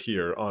doing over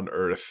here on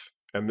Earth,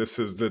 and this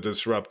is the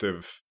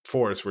disruptive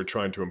force we're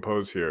trying to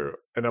impose here?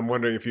 And I'm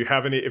wondering if you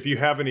have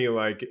any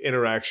like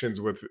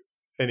interactions with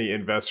any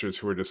investors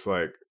who are just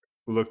like,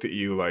 looked at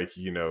you like,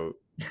 you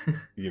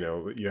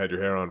had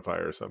your hair on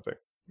fire or something.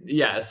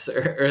 Yes,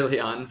 early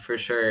on for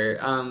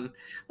sure.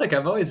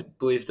 I've always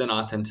believed in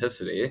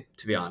authenticity,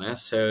 to be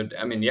honest. So,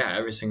 I mean, yeah,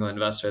 every single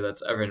investor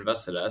that's ever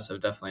invested in us,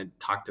 I've definitely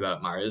talked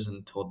about Mars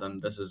and told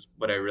them this is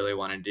what I really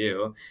want to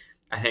do.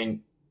 I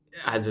think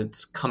as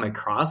it's come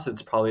across,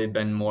 it's probably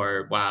been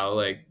more, wow,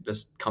 like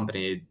this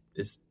company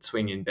is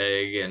swinging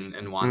big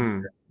and wants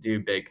to do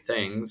big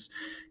things.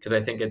 Because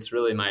I think it's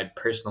really my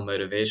personal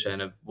motivation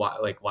of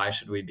why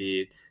should we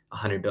be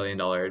 $100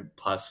 billion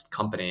plus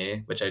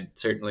company, which I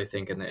certainly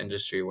think in the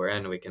industry we're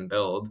in, we can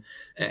build.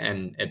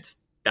 And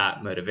it's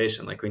that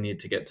motivation. Like we need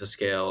to get to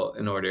scale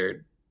in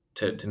order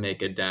to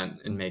make a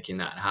dent in making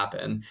that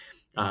happen.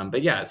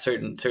 But yeah,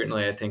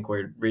 certainly I think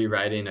we're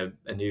rewriting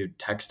a new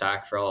tech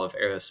stack for all of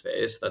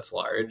aerospace that's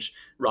large.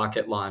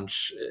 Rocket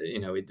launch,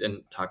 we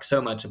didn't talk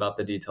so much about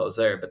the details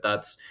there, but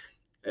that's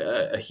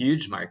a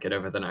huge market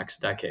over the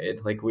next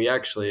decade. Like we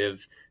actually have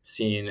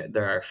seen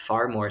there are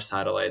far more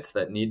satellites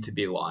that need to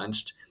be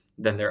launched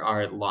than there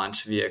are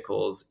launch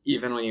vehicles,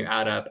 even when you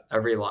add up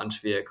every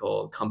launch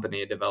vehicle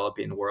company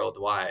developing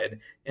worldwide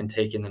and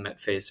taking them at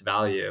face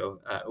value,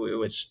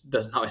 which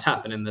doesn't always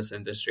happen in this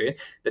industry,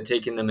 but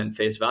taking them at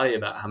face value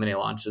about how many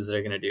launches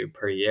they're going to do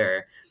per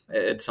year.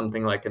 It's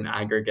something like an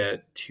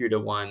aggregate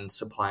 2-to-1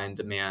 supply and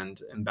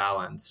demand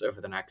imbalance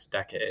over the next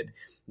decade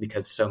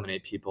because so many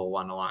people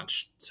want to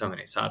launch so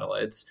many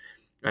satellites.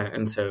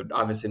 And so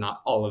obviously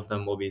not all of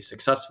them will be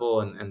successful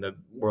and the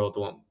world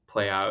won't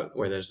play out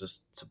where there's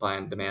this supply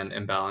and demand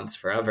imbalance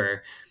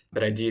forever.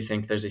 But I do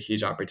think there's a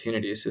huge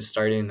opportunity. So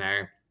starting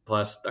there,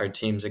 plus our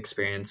team's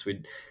experience,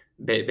 we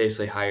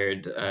basically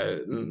hired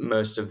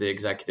most of the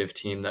executive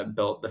team that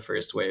built the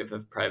first wave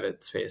of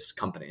private space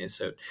companies.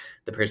 So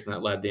the person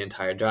that led the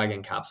entire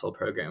Dragon capsule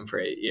program for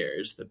 8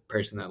 years, the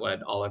person that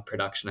led all of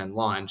production and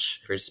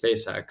launch for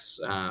SpaceX,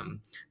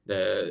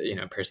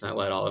 the person that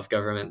led all of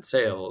government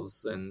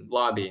sales and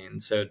lobbying.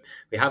 So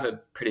we have a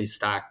pretty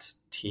stacked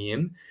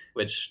team,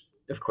 which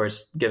of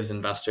course gives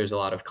investors a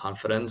lot of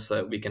confidence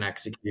that we can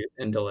execute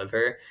and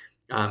deliver.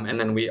 And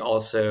then we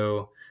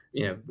also,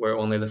 we're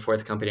only the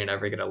fourth company to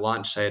ever get a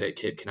launch site at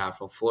Cape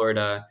Canaveral,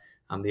 Florida.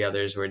 The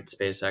others were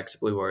SpaceX,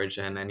 Blue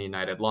Origin, and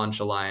United Launch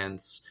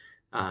Alliance.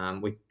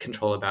 We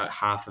control about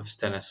half of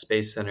Stennis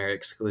Space Center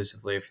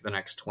exclusively for the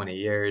next 20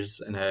 years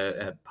in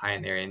a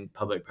pioneering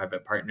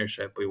public-private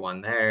partnership we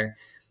won there.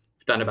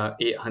 We've done about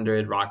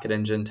 800 rocket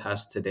engine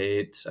tests to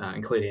date,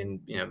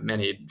 including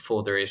many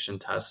full duration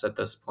tests at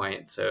this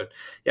point. So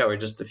yeah, we're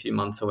just a few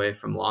months away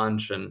from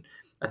launch, and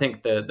I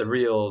think the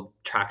real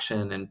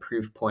traction and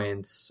proof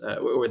points,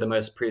 we're the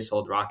most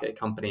pre-sold rocket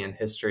company in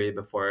history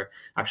before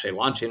actually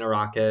launching a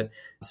rocket.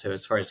 So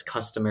as far as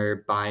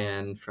customer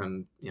buy-in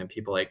from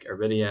people like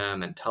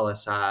Iridium and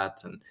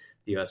Telesat and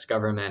the US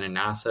government and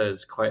NASA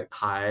is quite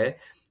high.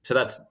 So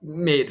that's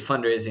made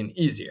fundraising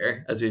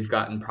easier as we've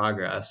gotten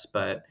progress.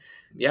 But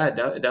yeah,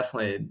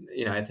 definitely,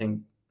 I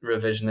think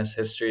revisionist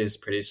history is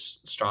pretty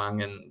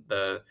strong in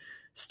the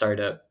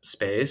startup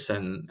space.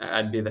 And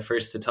I'd be the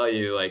first to tell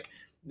you,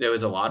 there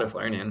was a lot of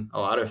learning, a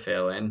lot of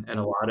failing, and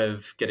a lot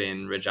of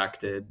getting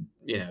rejected,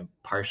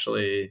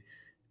 partially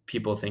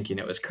people thinking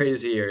it was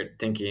crazy or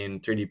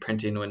thinking 3D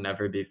printing would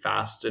never be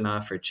fast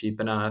enough or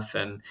cheap enough.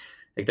 And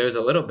there was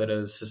a little bit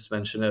of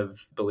suspension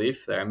of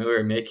belief there. I mean, we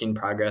were making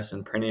progress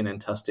in printing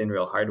and testing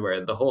real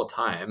hardware the whole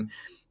time.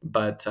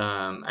 But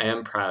I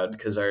am proud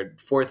because our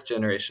 4th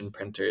generation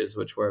printers,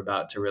 which we're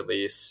about to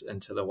release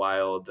into the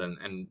wild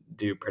and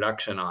do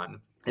production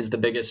on, is the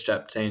biggest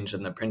step change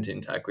in the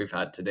printing tech we've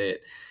had to date.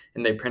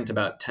 And they print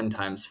about 10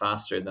 times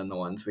faster than the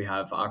ones we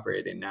have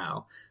operating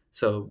now.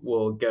 So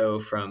we'll go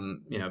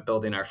from,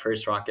 building our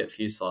first rocket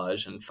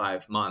fuselage in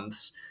 5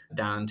 months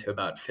down to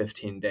about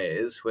 15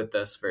 days with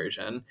this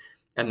version.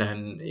 And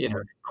then,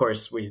 of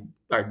course, we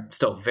are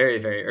still very,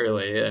 very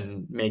early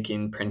in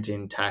making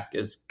printing tech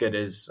as good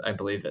as I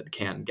believe it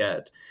can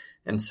get.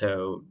 And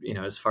so,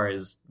 as far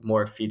as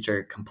more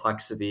feature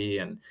complexity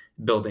and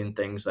building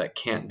things that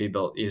can't be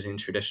built using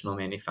traditional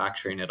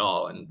manufacturing at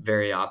all, and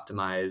very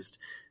optimized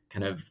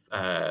kind of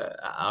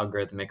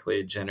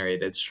algorithmically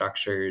generated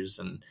structures.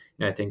 And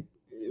I think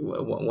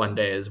one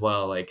day as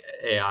well,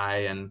 AI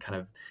and kind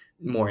of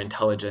more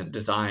intelligent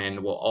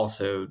design will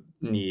also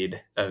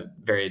need a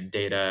very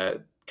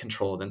data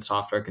controlled and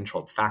software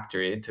controlled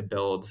factory to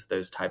build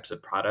those types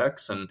of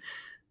products. And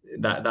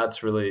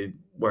that's really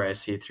where I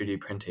see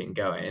 3D printing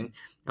going.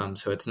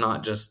 So it's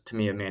not just, to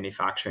me, a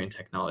manufacturing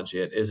technology.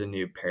 It is a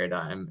new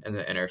paradigm in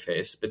the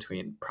interface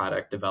between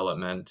product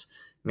development,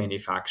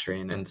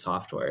 manufacturing, and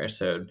software.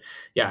 So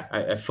yeah,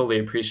 I fully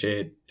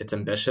appreciate it's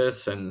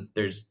ambitious, and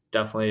there's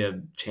definitely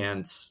a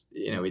chance,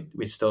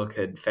 we still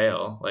could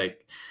fail.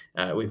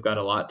 We've got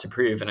a lot to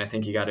prove, and I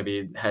think you got to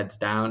be heads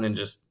down and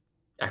just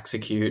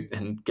execute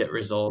and get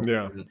results.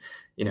 Yeah. And,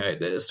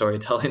 the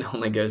storytelling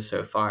only goes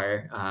so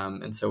far.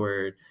 And so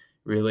we're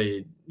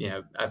really,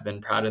 I've been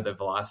proud of the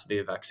velocity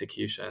of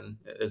execution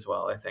as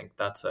well. I think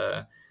that's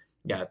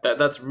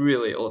that's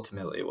really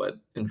ultimately what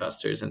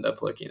investors end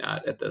up looking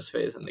at this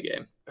phase in the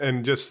game.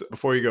 And just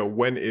before you go,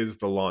 when is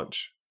the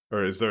launch?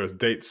 Or is there a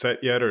date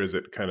set yet, or is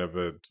it kind of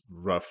a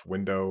rough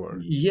window? Or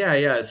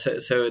Yeah.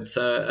 So it's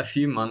a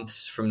few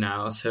months from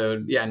now.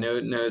 So yeah,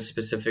 no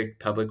specific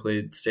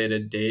publicly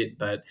stated date,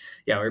 but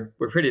yeah,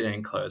 we're pretty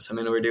dang close. I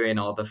mean, we're doing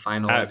all the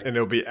final, and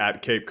it'll be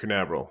at Cape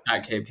Canaveral.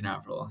 At Cape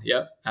Canaveral,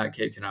 yep, at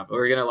Cape Canaveral.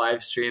 We're gonna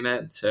live stream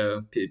it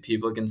so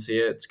people can see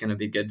it. It's gonna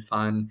be good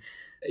fun.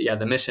 Yeah,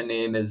 the mission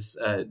name is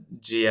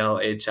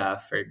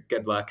GLHF, or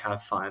Good Luck,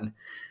 Have Fun.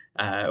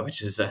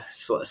 Which is a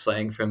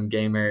slang from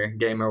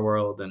gamer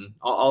world, and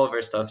all of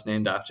our stuff's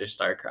named after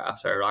StarCraft.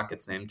 So our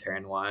rocket's named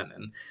Terran 1,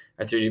 and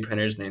our 3D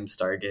printer's named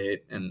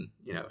Stargate. And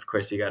of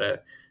course, you got to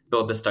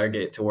build the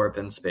Stargate to warp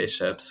in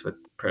spaceships with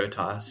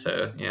Protoss.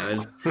 So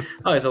there's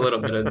always a little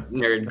bit of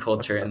nerd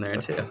culture in there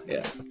too.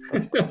 Yeah.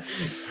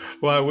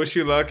 Well, I wish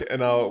you luck,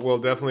 and we'll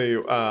definitely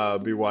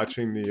be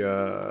watching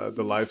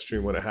the live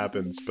stream when it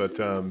happens. But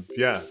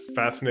yeah,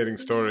 fascinating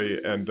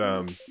story,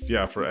 and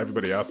yeah, for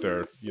everybody out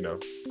there,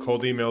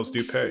 cold emails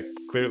do pay,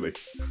 clearly.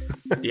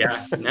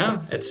 Yeah,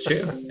 no, it's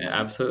true,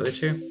 absolutely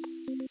true.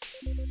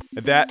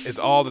 And that is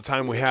all the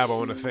time we have. I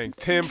want to thank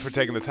Tim for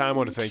taking the time. I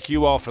want to thank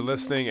you all for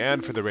listening,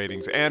 and for the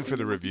ratings, and for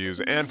the reviews,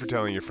 and for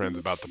telling your friends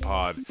about the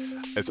pod.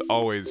 It's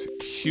always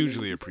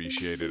hugely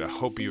appreciated. I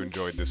hope you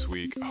enjoyed this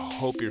week. I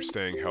hope you're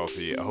staying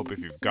healthy. I hope if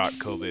you've got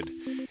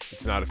COVID,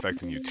 it's not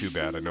affecting you too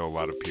bad. I know a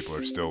lot of people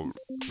are still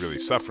really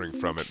suffering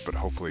from it, but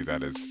hopefully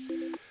that is,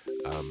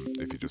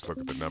 if you just look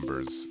at the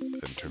numbers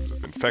in terms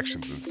of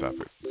infections and stuff,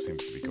 it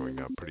seems to be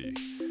going up pretty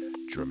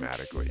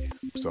dramatically.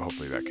 So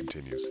hopefully that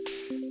continues.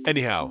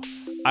 Anyhow,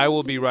 I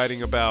will be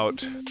writing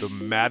about the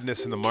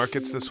madness in the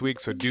markets this week,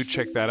 so do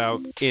check that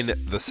out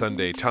in the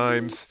Sunday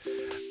Times.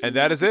 And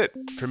that is it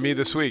for me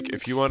this week.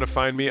 If you want to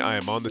find me, I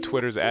am on the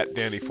Twitters at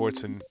Danny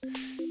Fortson.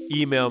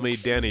 Email me,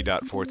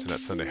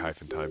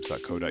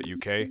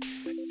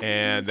 danny.fortson@sundaytimes.co.uk.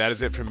 And that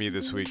is it for me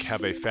this week.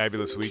 Have a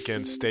fabulous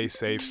weekend. Stay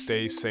safe,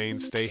 stay sane,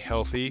 stay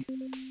healthy,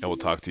 and we'll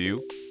talk to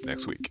you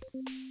next week.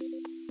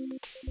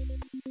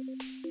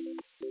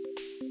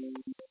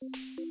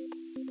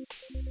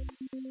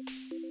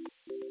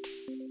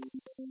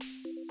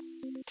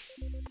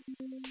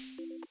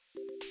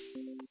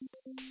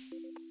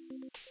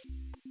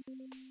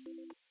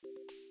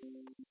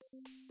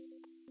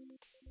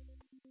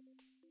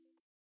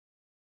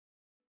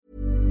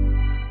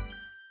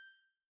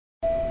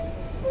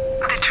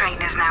 The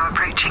train is now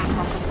approaching.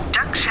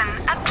 Junction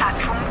at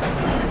platform.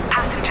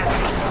 Passengers,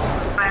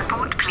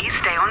 airport, please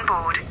stay on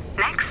board.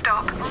 Next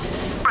stop,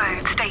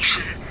 road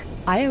station.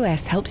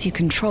 iOS helps you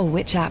control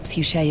which apps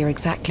you share your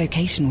exact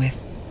location with.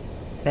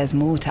 There's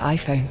more to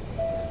iPhone.